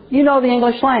 You know the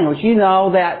English language. You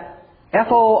know that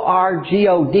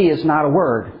F-O-R-G-O-D is not a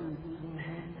word.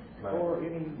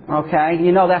 Okay?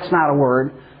 You know that's not a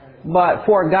word. But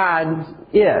for God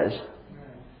is.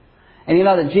 And you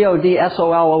know that G-O-D,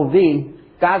 S-O-L-O-V,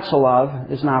 God so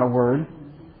love, is not a word.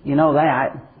 You know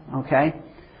that. Okay?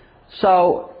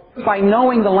 So, by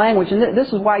knowing the language, and this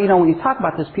is why, when you talk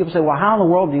about this, people say, well, how in the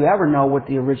world do you ever know what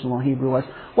the original Hebrew was?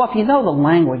 Well, if you know the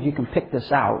language, you can pick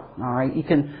this out. All right? You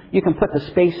can put the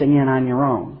spacing in on your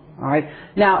own. All right?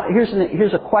 Now,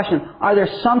 here's a question. Are there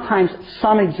sometimes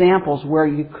some examples where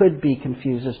you could be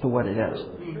confused as to what it is?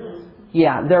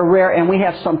 Yeah, they're rare, and we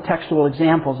have some textual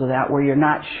examples of that where you're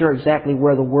not sure exactly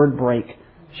where the word break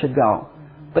should go.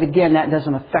 But again, that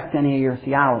doesn't affect any of your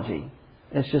theology.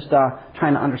 It's just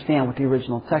trying to understand what the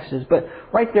original text is. But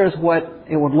right there's what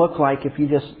it would look like if you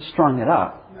just strung it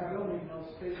up. Not only no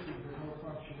spacing, but no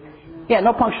punctuation. Yeah,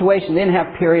 no punctuation. They didn't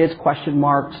have periods, question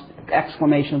marks,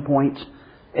 exclamation points.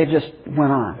 It just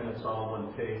went on. And it's all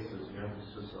one case is the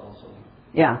emphasis also.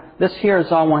 Yeah, this here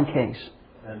is all one case.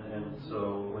 And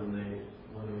so when we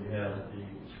have the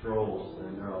scrolls,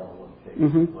 then they're all one case,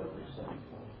 Mm-hmm. like you're saying.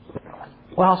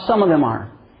 Well, some of them are.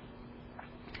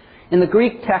 In the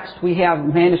Greek text, we have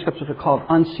manuscripts which are called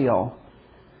uncial.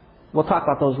 We'll talk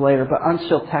about those later, but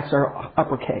uncial texts are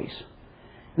uppercase.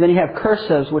 And then you have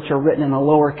cursives, which are written in a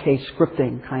lowercase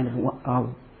scripting kind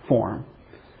of form.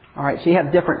 All right, so you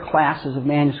have different classes of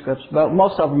manuscripts, but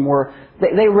most of them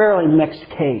they rarely mixed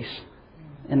case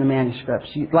in the manuscripts.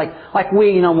 Like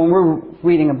we, when we're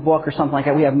reading a book or something like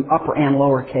that, we have upper and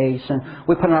lower case, and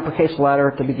we put an uppercase letter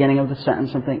at the beginning of the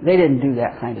sentence and things. They didn't do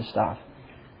that kind of stuff.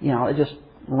 It just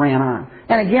ran on.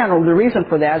 And again, the reason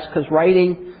for that is because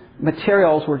writing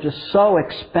materials were just so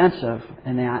expensive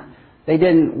in that they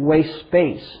didn't waste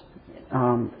space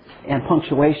and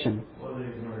punctuation. Well, they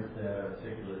weren't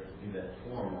articulate to do that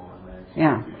formal, and that's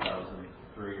Yeah.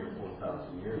 2003 or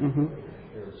 4,000 years Mm-hmm. ago.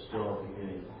 They were still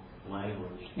beginning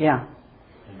language. Yeah.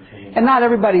 And changing. And not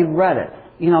everybody read it.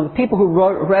 The people who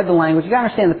read the language, you got to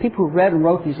understand, the people who read and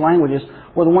wrote these languages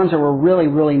were the ones that were really,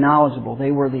 really knowledgeable.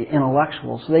 They were the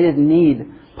intellectuals. So they didn't need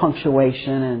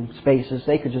punctuation and spaces.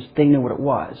 They knew what it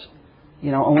was.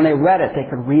 And when they read it, they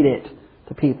could read it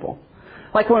to people.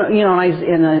 Like when,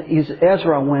 in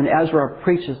Ezra, when Ezra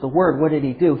preaches the word, what did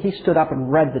he do? He stood up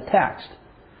and read the text.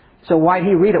 So why did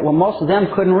he read it? Well, most of them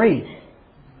couldn't read.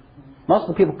 Most of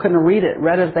the people couldn't read it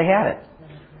if they had it.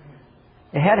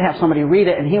 They had to have somebody read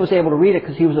it, and he was able to read it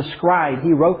because he was a scribe.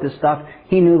 He wrote this stuff.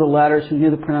 He knew the letters. He knew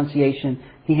the pronunciation.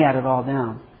 He had it all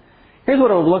down. Here's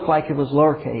what it would look like if it was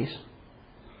lowercase.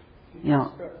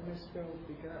 Misspelled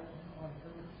begotten on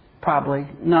purpose. Probably.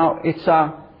 No, it's,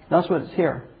 that's what it's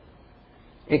here.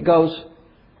 It goes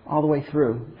all the way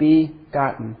through.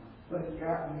 Begotten. But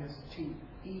begotten is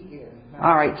T-E-N.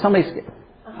 All right, somebody's...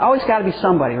 Always got to be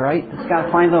somebody, right? It's got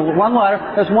to find the one letter.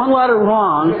 There's one letter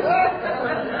wrong.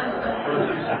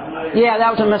 Yeah,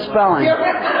 that was a misspelling.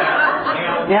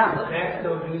 Yeah.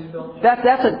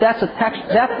 That's a text.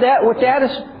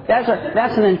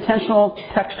 That's an intentional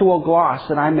textual gloss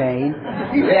that I made.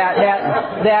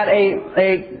 That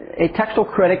a textual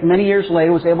critic many years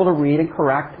later was able to read and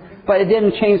correct, but it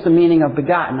didn't change the meaning of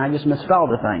begotten. I just misspelled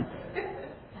the thing.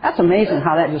 That's amazing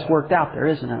how that just worked out there,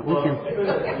 isn't it? Well, could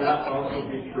that also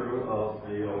be true of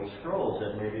the old scrolls,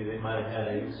 that maybe they might have had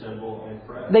a symbol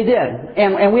incorrect? They did.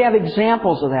 And we have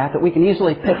examples of that we can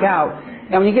easily pick out.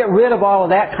 And when you get rid of all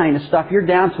of that kind of stuff, you're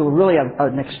down to really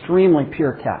an extremely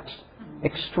pure text.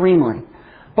 Extremely.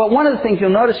 But one of the things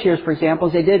you'll notice here is, for example,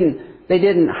 is they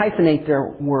didn't hyphenate their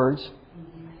words.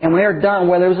 And when they were done,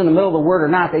 whether it was in the middle of the word or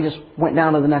not, they just went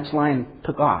down to the next line and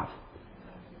took off.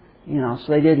 So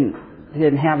they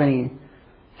didn't have any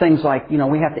things like, we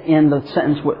have to end the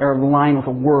sentence or the line with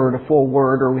a word, a full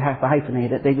word, or we have to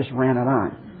hyphenate it. They just ran it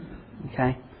on.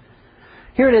 Okay?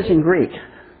 Here it is in Greek.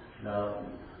 Now,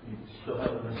 you still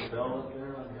haven't misspelled it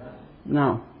there on that?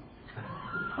 No.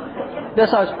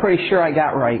 This I was pretty sure I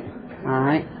got right. All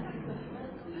right?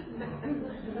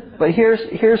 But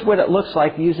here's what it looks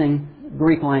like using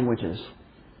Greek languages.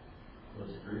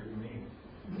 What's Greek mean?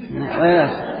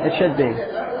 It should be.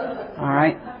 All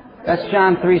right? That's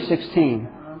John 3:16.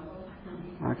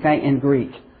 Okay, in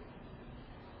Greek.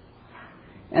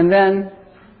 And then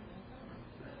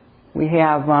we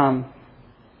have,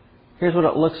 here's what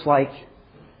it looks like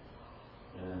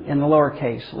in the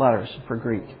lowercase letters for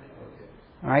Greek.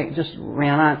 All right, just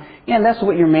ran on. And that's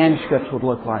what your manuscripts would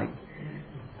look like.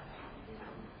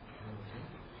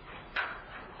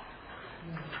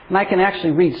 And I can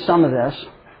actually read some of this.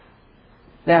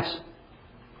 That's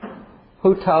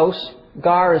hutos.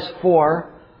 Gar is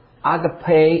for,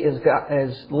 agape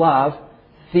is love,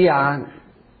 theon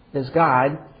is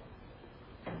God.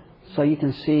 So you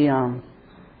can see,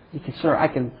 I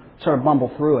can sort of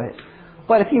bumble through it.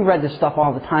 But if you read this stuff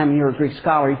all the time and you're a Greek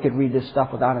scholar, you could read this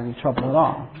stuff without any trouble at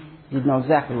all. You'd know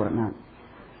exactly what it meant.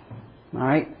 All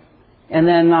right? And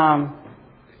then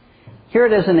here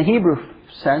it is in the Hebrew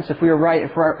sense. If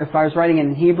I was writing it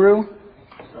in Hebrew,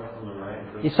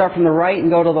 you start from the right and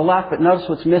go to the left, but notice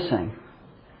what's missing.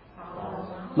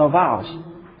 No vowels.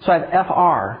 So I have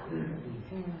FR.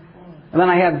 And then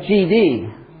I have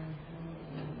GD.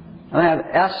 And I have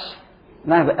S.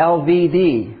 And I have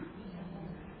LVD.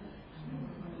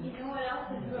 You know what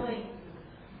else is really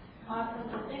awesome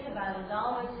to think about is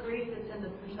all this Greek that's in the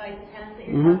precise tense that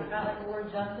you're talking about, like the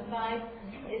word justified,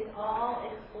 is all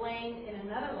explained in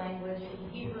another language, in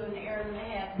Hebrew and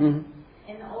Aramaic, in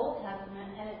the Old Testament,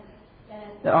 and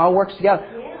it all works together.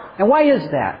 Yeah. And why is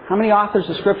that? How many authors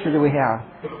of Scripture do we have?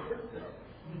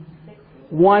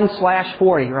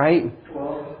 1/40, right?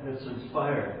 Well, it's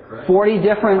inspired, correct? 40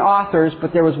 different authors,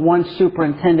 but there was one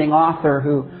superintending author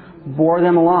who bore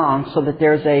them along so that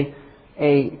there's a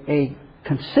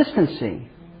consistency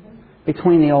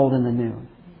between the old and the new.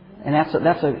 And that's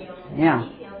yeah.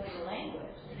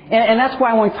 And that's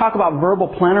why when we talk about verbal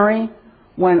plenary,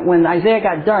 when Isaiah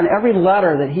got done, every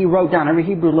letter that he wrote down, every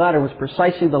Hebrew letter was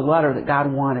precisely the letter that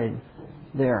God wanted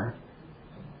there.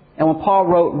 And when Paul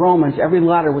wrote Romans, every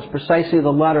letter was precisely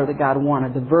the letter that God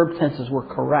wanted. The verb tenses were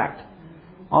correct.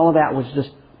 All of that was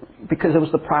just because it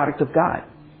was the product of God.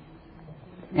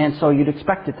 And so you'd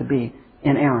expect it to be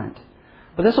inerrant.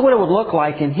 But this is what it would look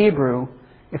like in Hebrew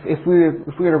if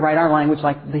we were to write our language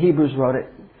like the Hebrews wrote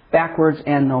it, backwards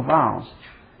and no vowels.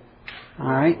 All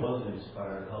right? If it wasn't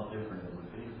inspired, how different it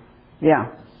would be. Yeah.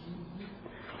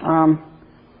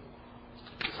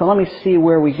 So let me see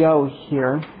where we go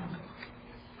here.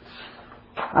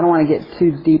 I don't want to get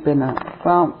too deep in that.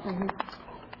 Well,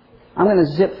 I'm going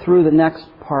to zip through the next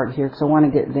part here because I want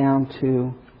to get down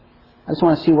to... I just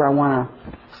want to see where I want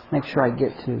to make sure I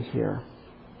get to here.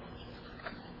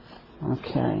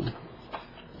 Okay.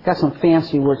 Got some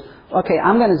fancy words. Okay,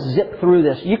 I'm going to zip through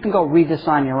this. You can go read this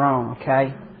on your own,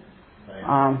 okay?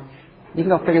 You can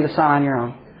go figure this out on your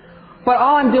own. But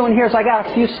all I'm doing here is I got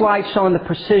a few slides showing the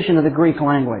precision of the Greek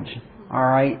language. All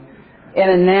right?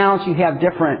 And in nouns, you have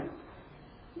different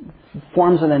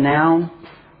forms of the noun.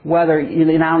 Whether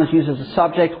the noun is used as a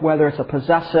subject, whether it's a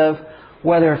possessive,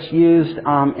 whether it's used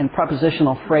in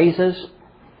prepositional phrases,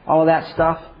 all of that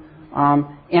stuff. And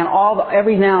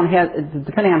every noun has,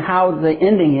 depending on how the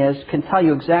ending is, can tell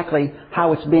you exactly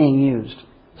how it's being used.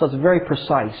 So it's very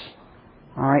precise.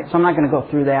 All right? So I'm not going to go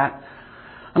through that.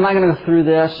 I'm not going to go through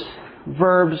this.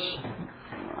 Verbs,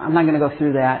 I'm not going to go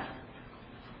through that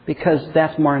because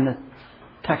that's more in the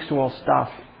textual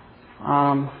stuff.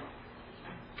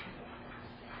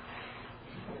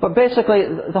 But basically,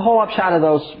 the whole upshot of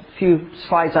those few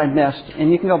slides I missed,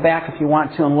 and you can go back if you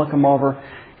want to and look them over,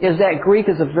 is that Greek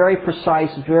is a very precise,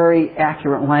 very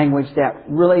accurate language that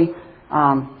really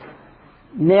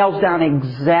nails down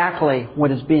exactly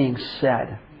what is being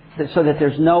said, so that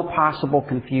there's no possible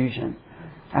confusion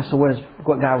as to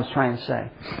what God was trying to say.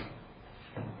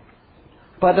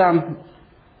 But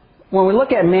when we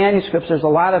look at manuscripts, there's a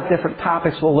lot of different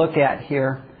topics we'll look at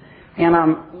here. And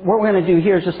what we're going to do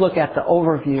here is just look at the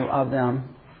overview of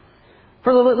them.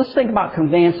 Let's think about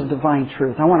conveyance of divine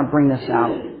truth. I want to bring this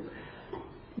out.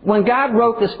 When God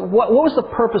wrote this, what was the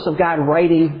purpose of God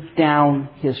writing down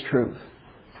His truth?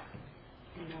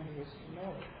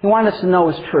 He wanted us to know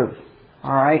His truth.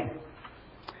 All right?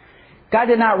 God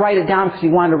did not write it down because He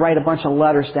wanted to write a bunch of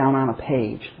letters down on a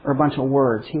page or a bunch of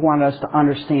words. He wanted us to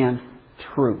understand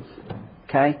truth.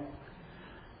 Okay?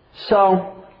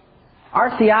 So,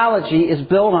 our theology is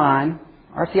built on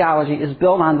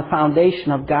the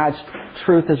foundation of God's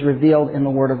truth as revealed in the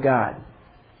Word of God.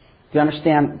 Do you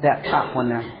understand that top one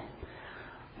there?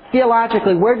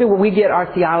 Theologically, where do we get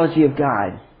our theology of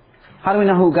God? How do we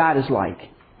know who God is like?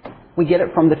 We get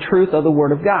it from the truth of the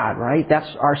Word of God, right? That's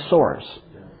our source.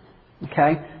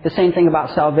 Okay? The same thing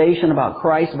about salvation, about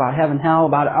Christ, about heaven, hell,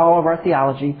 about all of our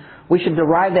theology. We should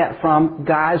derive that from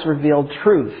God's revealed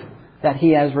truth that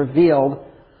He has revealed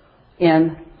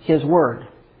in His Word.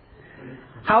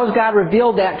 How has God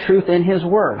revealed that truth in His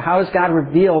Word? How has God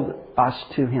revealed us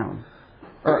to Him?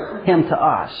 Or Him to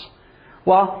us?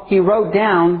 Well, He wrote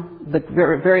down the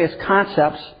various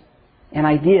concepts and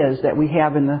ideas that we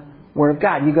have in the Word of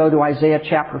God. You go to Isaiah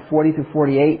chapter 40 through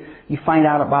 48, you find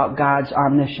out about God's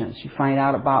omniscience. You find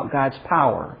out about God's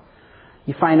power.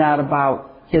 You find out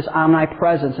about His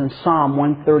omnipresence in Psalm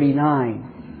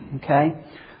 139. Okay?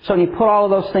 So when you put all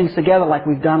of those things together like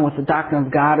we've done with the doctrine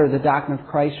of God or the doctrine of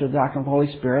Christ or the doctrine of the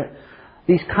Holy Spirit,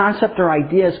 These concepts or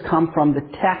ideas come from the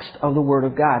text of the Word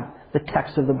of God, the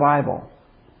text of the Bible.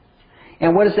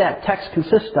 And what does that text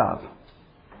consist of?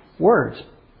 Words,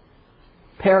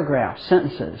 paragraphs,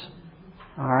 sentences.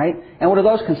 All right? And what do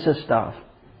those consist of?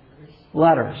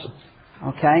 Letters.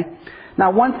 Okay?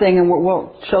 Now, one thing, and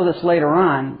we'll show this later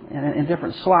on in a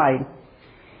different slide,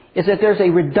 is that there's a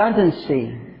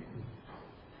redundancy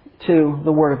to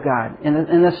the Word of God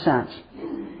in this sense.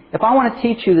 If I want to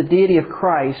teach you the deity of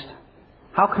Christ,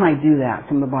 how can I do that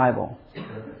from the Bible?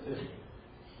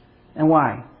 And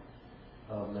why?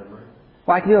 Memory.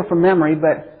 Well, I can do it from memory,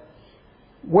 but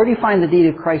where do you find the deity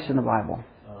of Christ in the Bible?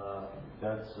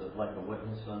 That's like a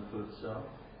witness unto itself.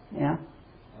 Yeah?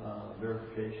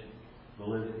 Verification,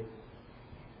 validity.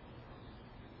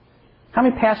 How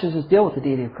many passages deal with the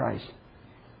deity of Christ?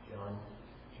 John.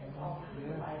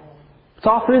 It's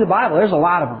all through the Bible. There's a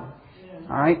lot of them.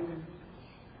 All right?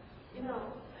 You know,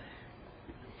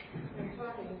 we were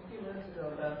talking a few minutes ago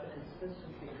about the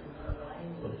consistency of the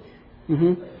language.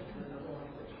 Mm-hmm. Another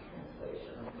language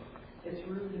translation. It's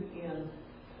rooted in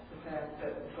the fact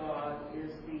that God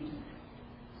is the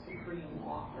supreme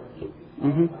author.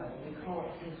 Mm-hmm. We call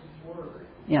it His Word.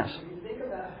 Yes. If you think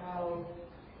about how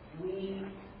we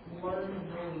learn to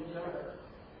know each other,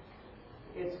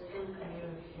 it's through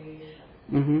communication.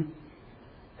 Mm-hmm.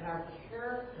 And our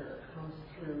character comes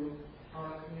through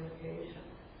our communication.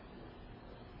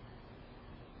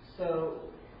 So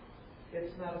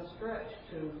it's not a stretch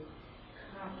to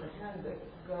comprehend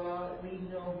that God, we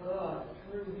know God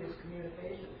through His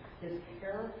communication. His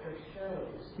character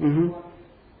shows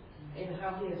in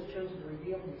how He has chosen to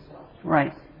reveal Himself.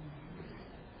 Right.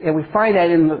 Yeah, we find that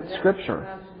in the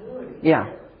Scripture.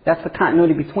 Yeah. That's the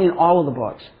continuity between all of the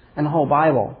books and the whole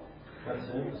Bible. That's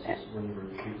emphasis when you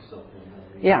repeat something.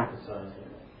 Yeah.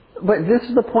 But this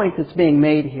is the point that's being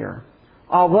made here.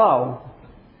 Although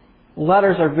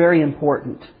letters are very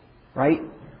important, right?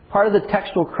 Part of the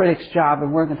textual critic's job,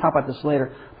 and we're going to talk about this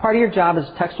later, part of your job as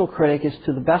a textual critic is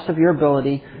to the best of your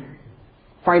ability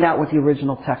find out what the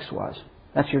original text was.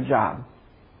 That's your job.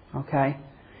 Okay?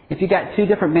 If you got two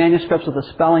different manuscripts with the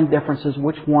spelling differences,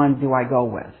 which one do I go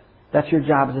with? That's your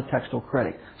job as a textual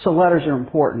critic. So letters are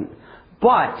important.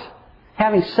 But,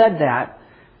 having said that,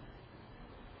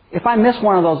 if I miss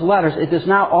one of those letters, it does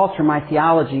not alter my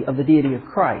theology of the deity of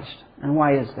Christ. And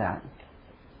why is that?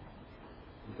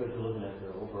 Because you're looking at the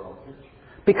overall picture.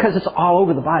 Because it's all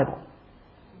over the Bible.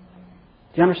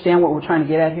 Do you understand what we're trying to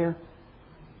get at here?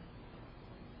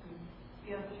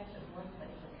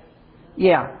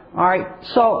 Yeah. All right.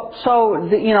 So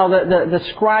the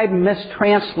scribe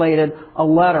mistranslated a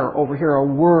letter over here, a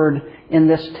word in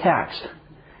this text,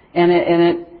 and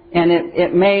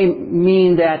it may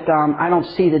mean that I don't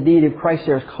see the deity of Christ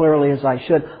there as clearly as I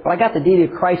should, but I got the deity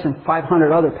of Christ in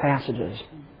 500 other passages.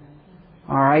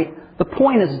 All right. The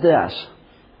point is this.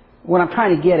 What I'm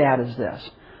trying to get at is this: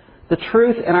 the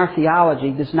truth in our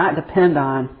theology does not depend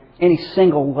on any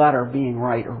single letter being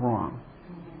right or wrong.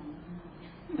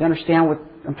 Do you understand what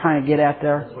I'm trying to get at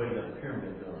there? That's why you got the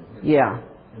pyramid going. Yeah.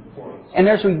 And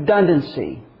there's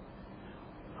redundancy.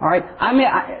 All right?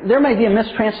 There may be a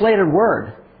mistranslated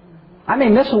word. I may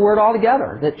miss a word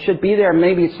altogether that should be there,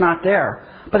 maybe it's not there.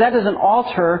 But that doesn't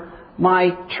alter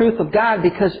my truth of God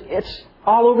because it's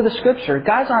all over the Scripture.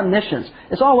 God's omniscience.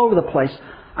 It's all over the place.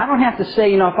 I don't have to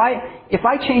say, if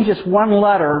I change this one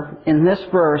letter in this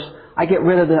verse, I get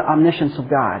rid of the omniscience of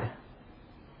God.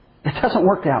 It doesn't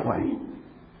work that way.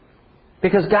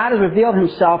 Because God has revealed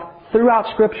Himself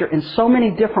throughout Scripture in so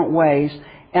many different ways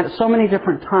and at so many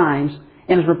different times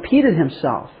and has repeated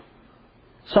Himself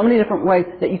so many different ways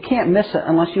that you can't miss it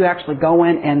unless you actually go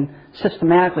in and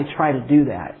systematically try to do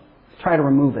that. Try to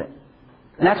remove it.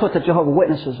 And that's what the Jehovah's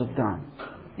Witnesses have done.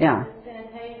 Yeah. I was going to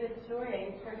tell you this story.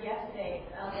 I just heard yesterday.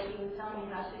 A lady was telling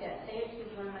me how she got saved. She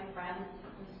was one of my friends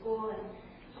from school, and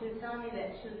she was telling me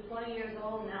that she was 20 years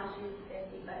old, and now she's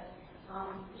 50, but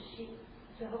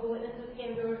Jehovah's Witnesses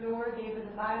came to her door, gave her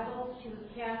the Bible. She was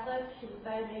Catholic. She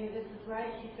decided maybe this is right.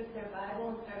 She took their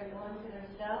Bible and started going through their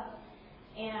stuff.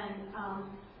 And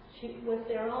with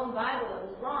their own Bible, it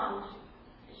was wrong.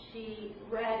 She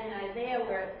read in Isaiah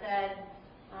where it said,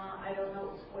 I don't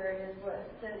know where it is, where it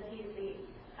says He's the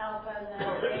Alpha and the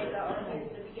Omega, or He's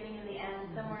the beginning and the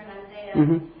end, somewhere in Isaiah.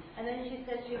 Mm-hmm. And then she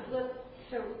said she flipped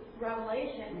to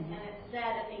Revelation, and it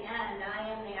said at the end, I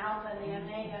am the Alpha and the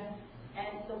Omega.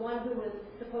 And the one who was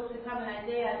supposed to come in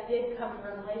Isaiah did come to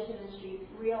Revelation, and she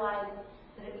realized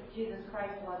that it was Jesus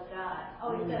Christ was God.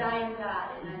 Oh, He said, I am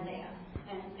God in Isaiah.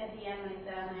 And at the end, when He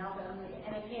said, I'm the Alpha and Omega.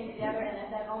 And it came together, and at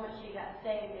that moment she got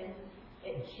saved. And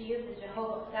She used the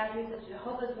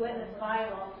Jehovah's Witness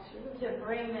Bible to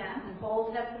bring that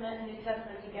Old Testament and New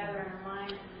Testament together in her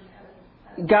mind.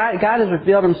 God has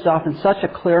revealed Himself in such a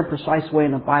clear and precise way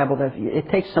in the Bible that it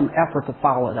takes some effort to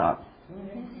follow it up.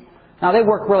 Now, they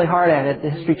work really hard at it. The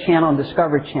History Channel and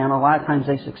Discovery Channel, a lot of times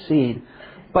they succeed.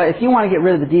 But if you want to get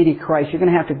rid of the deity of Christ, you're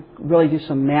going to have to really do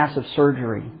some massive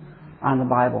surgery on the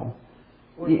Bible.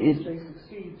 Or they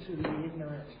succeed to the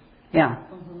ignorant. Yeah,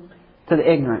 to the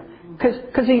ignorant.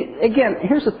 Because again,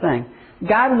 here's the thing.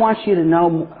 God wants you to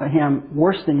know Him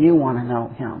worse than you want to know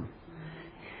Him.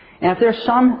 And if there's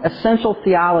some essential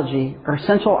theology or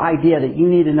essential idea that you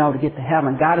need to know to get to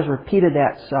heaven, God has repeated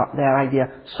that idea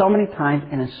so many times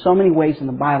and in so many ways in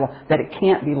the Bible that it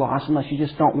can't be lost unless you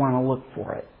just don't want to look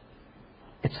for it.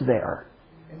 It's there.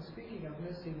 And speaking of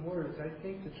missing words, I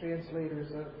think the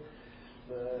translators of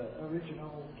the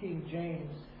original King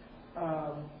James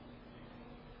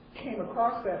came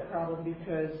across that problem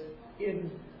because in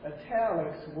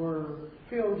italics were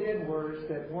filled in words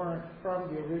that weren't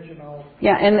from the original.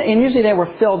 Yeah, and usually they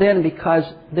were filled in because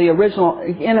the original,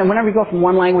 and whenever you go from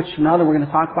one language to another, we're going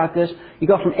to talk about this, you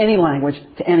go from any language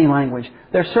to any language.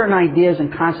 There are certain ideas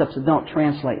and concepts that don't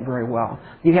translate very well.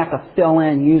 You have to fill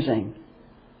in using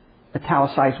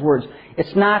italicized words.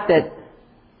 It's not that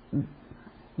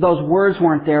those words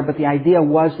weren't there, but the idea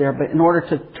was there. But in order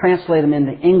to translate them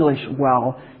into English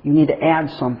well, you need to add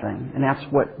something, and that's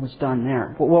what was done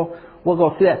there. But we'll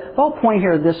go through that. The whole point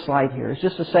here of this slide here is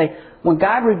just to say, when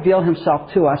God revealed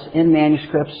Himself to us in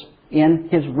manuscripts, in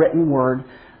His written Word,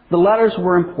 the letters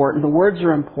were important, the words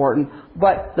are important,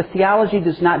 but the theology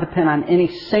does not depend on any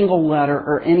single letter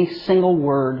or any single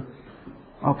word,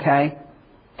 okay?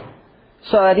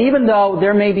 So that even though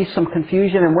there may be some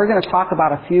confusion, and we're going to talk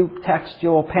about a few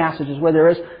textual passages where there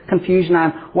is confusion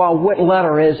on, well, what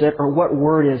letter is it or what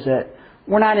word is it,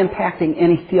 we're not impacting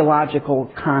any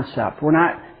theological concept. We're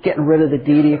not getting rid of the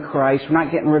deity of Christ. We're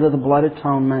not getting rid of the blood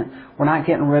atonement. We're not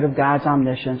getting rid of God's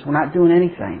omniscience. We're not doing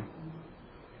anything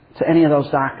to any of those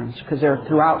doctrines because they're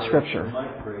throughout Scripture. It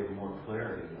might bring more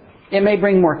clarity. It may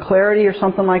bring more clarity or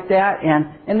something like that,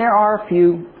 and there are a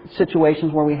few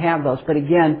situations where we have those. But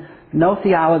again, no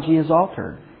theology is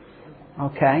altered.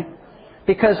 Okay?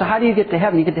 Because how do you get to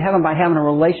heaven? You get to heaven by having a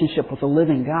relationship with the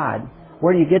living God.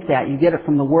 Where do you get that? You get it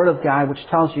from the Word of God, which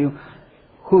tells you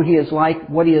who He is like,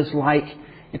 what He is like.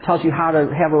 It tells you how to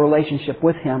have a relationship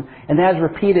with Him. And that is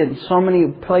repeated in so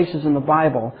many places in the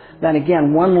Bible that,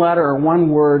 again, one letter or one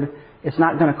word is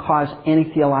not going to cause any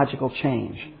theological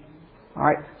change. All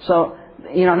right? So,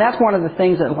 that's one of the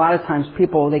things that a lot of times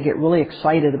people, they get really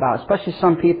excited about, especially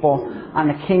some people on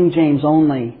the King James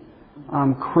only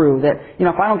crew, that,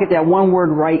 if I don't get that one word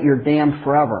right, you're damned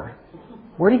forever.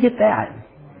 Where do you get that?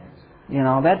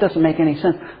 That doesn't make any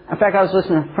sense. In fact, I was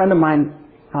listening to a friend of mine,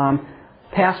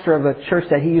 pastor of a church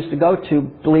that he used to go to,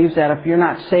 believes that if you're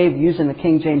not saved using the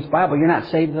King James Bible, you're not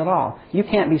saved at all. You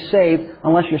can't be saved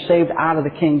unless you're saved out of the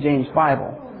King James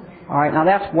Bible. All right, now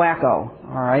that's wacko.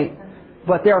 All right,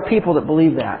 but there are people that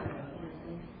believe that.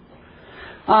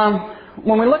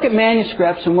 When we look at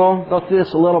manuscripts, and we'll go through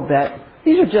this a little bit,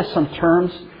 these are just some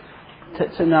terms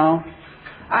to know.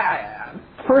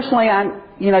 Personally,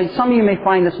 some of you may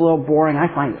find this a little boring.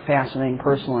 I find it fascinating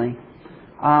personally.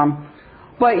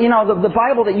 But, the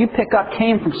Bible that you pick up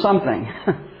came from something.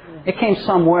 It came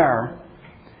somewhere.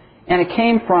 And it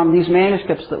came from these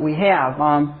manuscripts that we have.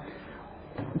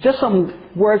 Just some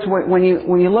words when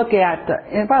you look at...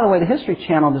 and by the way, the History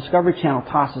Channel, Discovery Channel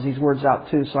tosses these words out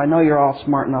too, so I know you're all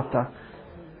smart enough to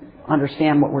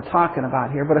understand what we're talking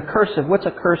about here. But a cursive, what's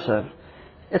a cursive?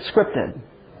 It's scripted.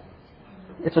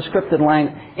 It's a scripted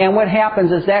language. And what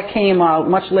happens is that came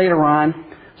much later on.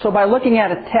 So by looking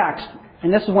at a text,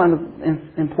 and this is one of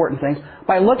the important things,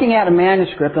 by looking at a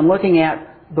manuscript and looking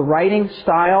at the writing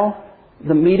style,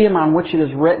 the medium on which it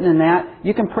is written and that,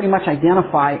 you can pretty much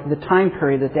identify the time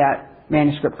period that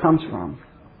manuscript comes from.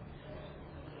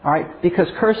 All right? Because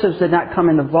cursives did not come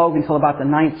into vogue until about the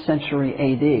 9th century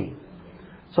A.D.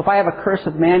 So if I have a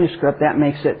cursive manuscript, that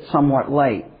makes it somewhat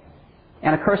late.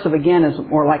 And a cursive, again, is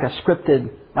more like a scripted,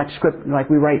 like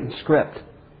we write in script.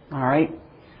 All right?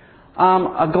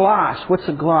 A gloss. What's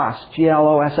a gloss?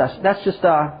 G-L-O-S-S. That's just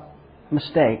a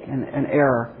mistake, an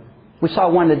error. We saw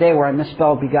one today where I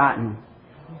misspelled begotten.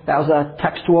 That was a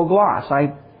textual gloss.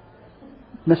 I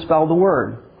misspelled the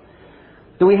word.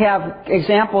 Do we have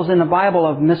examples in the Bible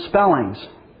of misspellings?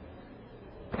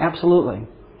 Absolutely.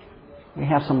 We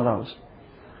have some of those.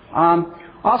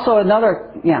 Also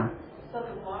another, yeah. So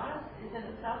the gloss is in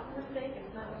itself a mistake?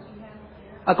 It's not what you have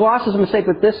here? A gloss is a mistake,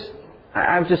 but this,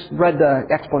 I've just read the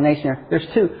explanation here. There's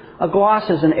two. A gloss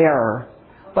is an error.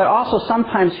 But also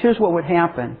sometimes, here's what would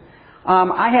happen.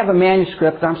 I have a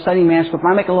manuscript, I'm studying manuscript,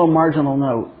 and I make a little marginal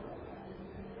note.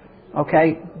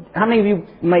 Okay? How many of you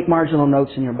make marginal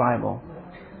notes in your Bible?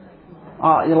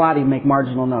 A lot of you make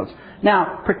marginal notes.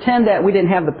 Now, pretend that we didn't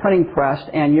have the printing press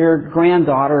and your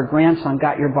granddaughter or grandson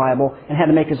got your Bible and had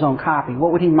to make his own copy.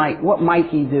 What might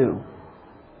he do?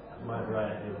 He might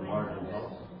write in the margins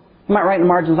also. He might write in the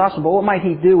margins also, but what might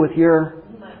he do with your...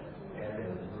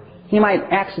 He might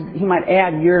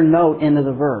add your note into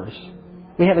the verse.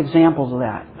 We have examples of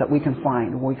that we can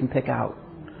find, we can pick out.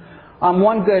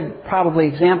 One good, probably,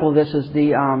 example of this is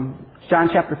the John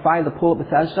chapter 5, the pool of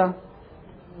Bethesda,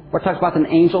 where it talks about an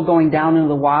angel going down into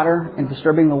the water and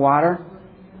disturbing the water.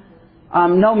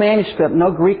 No manuscript,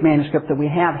 no Greek manuscript that we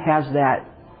have has that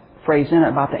phrase in it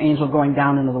about the angel going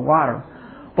down into the water.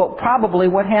 But probably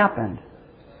what happened?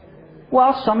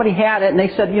 Well, somebody had it and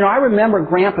they said, I remember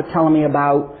Grandpa telling me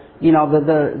about,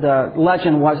 the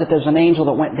legend was that there's an angel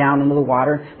that went down into the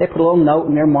water. They put a little note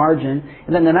in their margin,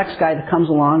 and then the next guy that comes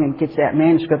along and gets that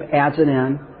manuscript adds it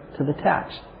in to the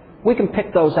text. We can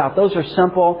pick those out. Those are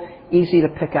simple, easy to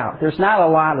pick out. There's not a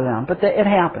lot of them, but it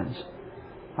happens.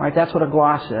 All right, that's what a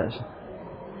gloss is.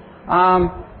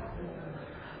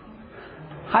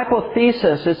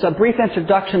 Hypothesis is a brief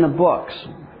introduction to books.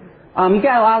 You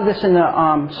got a lot of this in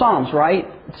the Psalms,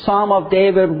 right? Psalm of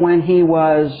David when he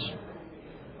was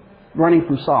running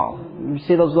from Saul. You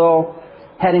see those little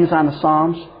headings on the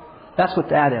Psalms? That's what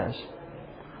that is.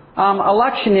 A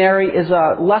lectionary is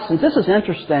a lessons. This is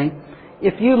interesting.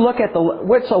 If you look at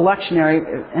what's a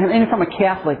lectionary, and from a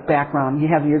Catholic background, you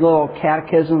have your little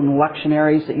catechism and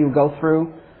lectionaries that you go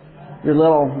through, your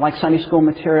little, like Sunday school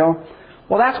material.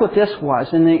 Well, that's what this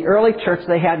was. In the early church,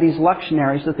 they had these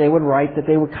lectionaries that they would write, that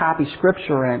they would copy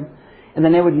Scripture in, and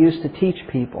then they would use to teach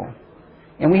people.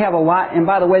 And we have a lot, and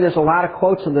by the way, there's a lot of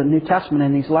quotes of the New Testament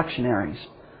in these lectionaries.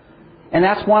 And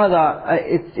that's one of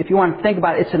the, if you want to think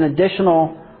about it, it's an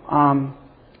additional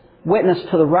witness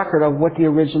to the record of what the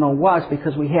original was,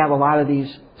 because we have a lot of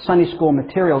these Sunday school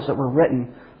materials that were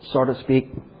written, so to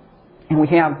speak, and we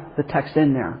have the text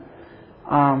in there.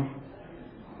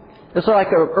 It's like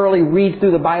an early read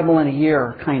through the Bible in a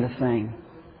year kind of thing.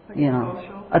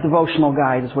 A devotional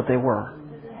guide is what they were.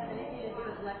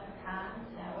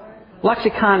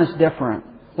 Lexicon is different.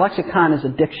 Lexicon is a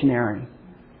dictionary,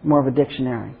 more of a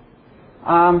dictionary.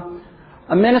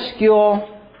 A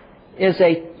minuscule is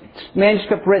a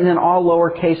manuscript written in all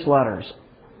lowercase letters.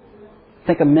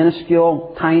 Think of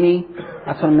minuscule, tiny.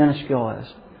 That's what a minuscule is.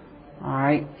 All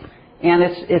right, and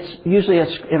it's usually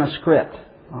in a script.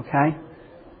 Okay,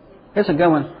 here's a good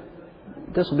one.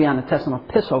 This will be on the test. An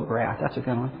epistograph. That's a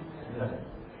good one.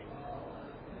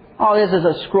 All it is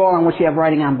a scroll on which you have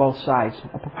writing on both sides,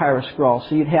 a papyrus scroll.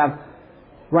 So you'd have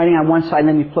writing on one side, and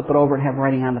then you flip it over and have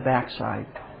writing on the back side.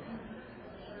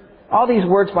 All these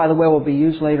words, by the way, will be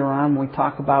used later on when we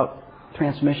talk about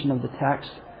transmission of the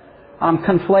text.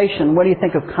 Conflation. What do you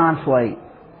think of conflate?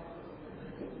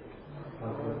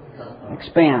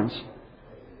 Expands.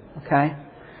 Okay?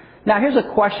 Now, here's a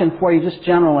question for you just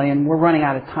generally, and we're running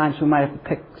out of time, so we might have to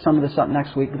pick some of this up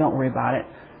next week, but don't worry about it.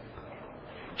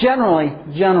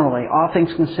 Generally, all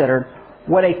things considered,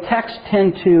 would a text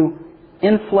tend to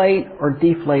inflate or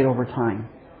deflate over time?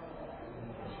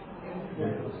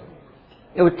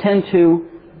 It would tend to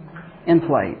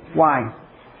inflate. Why?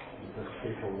 Because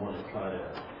people want to try to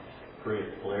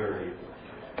create clarity.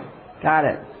 Got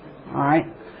it. All right.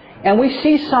 And we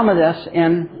see some of this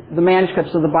in the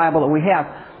manuscripts of the Bible that we have.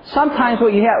 Sometimes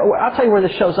what you have, I'll tell you where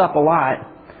this shows up a lot.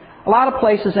 A lot of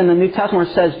places in the New Testament where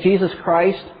it says Jesus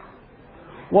Christ,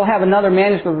 we'll have another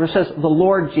manuscript where it says the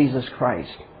Lord Jesus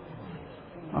Christ.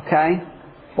 Okay?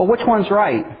 Well, which one's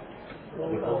right?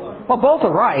 Well, both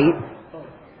are right.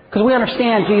 Because we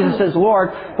understand Jesus is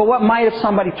Lord, but what might have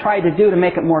somebody tried to do to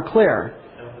make it more clear?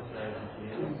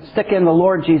 Stick in the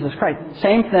Lord Jesus Christ.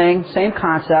 Same thing, same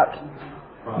concept,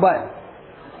 but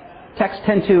texts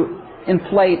tend to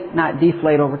inflate, not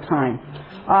deflate over time.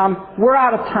 We're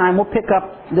out of time. We'll pick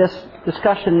up this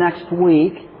discussion next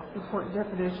week. Important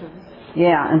definitions.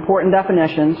 Yeah, important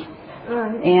definitions.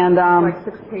 And like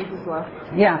 6 pages left.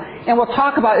 Yeah, and we'll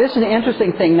talk about, this is an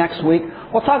interesting thing next week,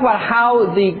 we'll talk about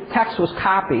how the text was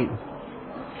copied.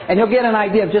 And you'll get an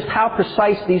idea of just how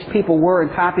precise these people were in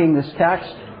copying this text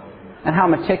and how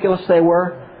meticulous they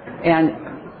were. And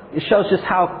it shows just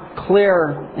how clear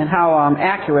and how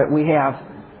accurate we have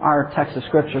our text of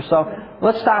Scripture. So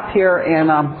let's stop here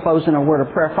and close in a word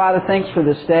of prayer. Father, thanks for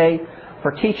this day,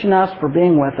 for teaching us, for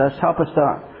being with us. Help us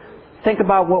to think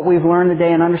about what we've learned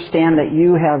today and understand that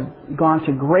you have gone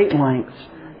to great lengths,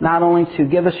 not only to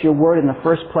give us your word in the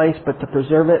first place, but to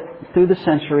preserve it through the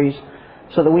centuries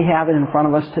so that we have it in front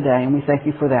of us today, and we thank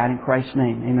you for that in Christ's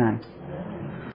name. Amen.